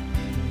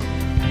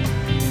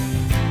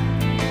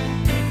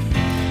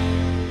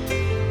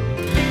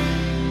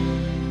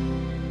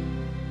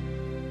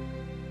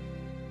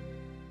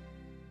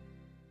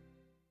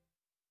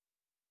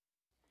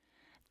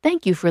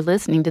 Thank you for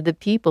listening to the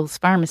People's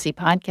Pharmacy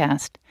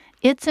Podcast.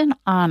 It's an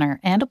honor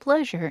and a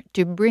pleasure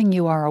to bring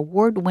you our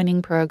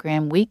award-winning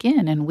program week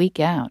in and week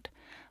out.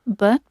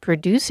 But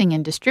producing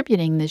and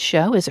distributing this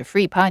show as a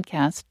free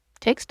podcast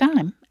takes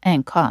time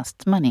and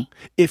costs money.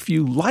 If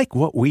you like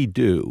what we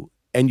do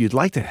and you'd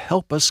like to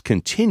help us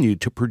continue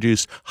to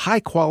produce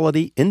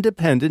high-quality,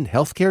 independent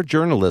healthcare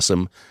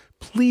journalism,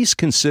 please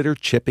consider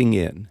chipping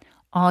in.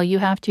 All you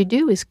have to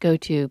do is go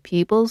to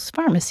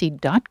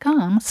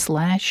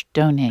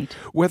peoplespharmacy.com/donate.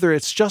 Whether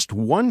it's just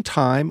one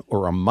time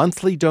or a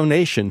monthly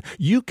donation,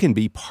 you can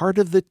be part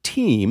of the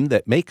team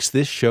that makes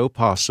this show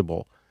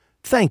possible.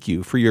 Thank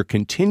you for your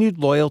continued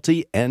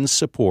loyalty and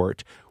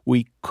support.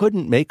 We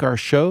couldn't make our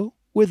show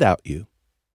without you.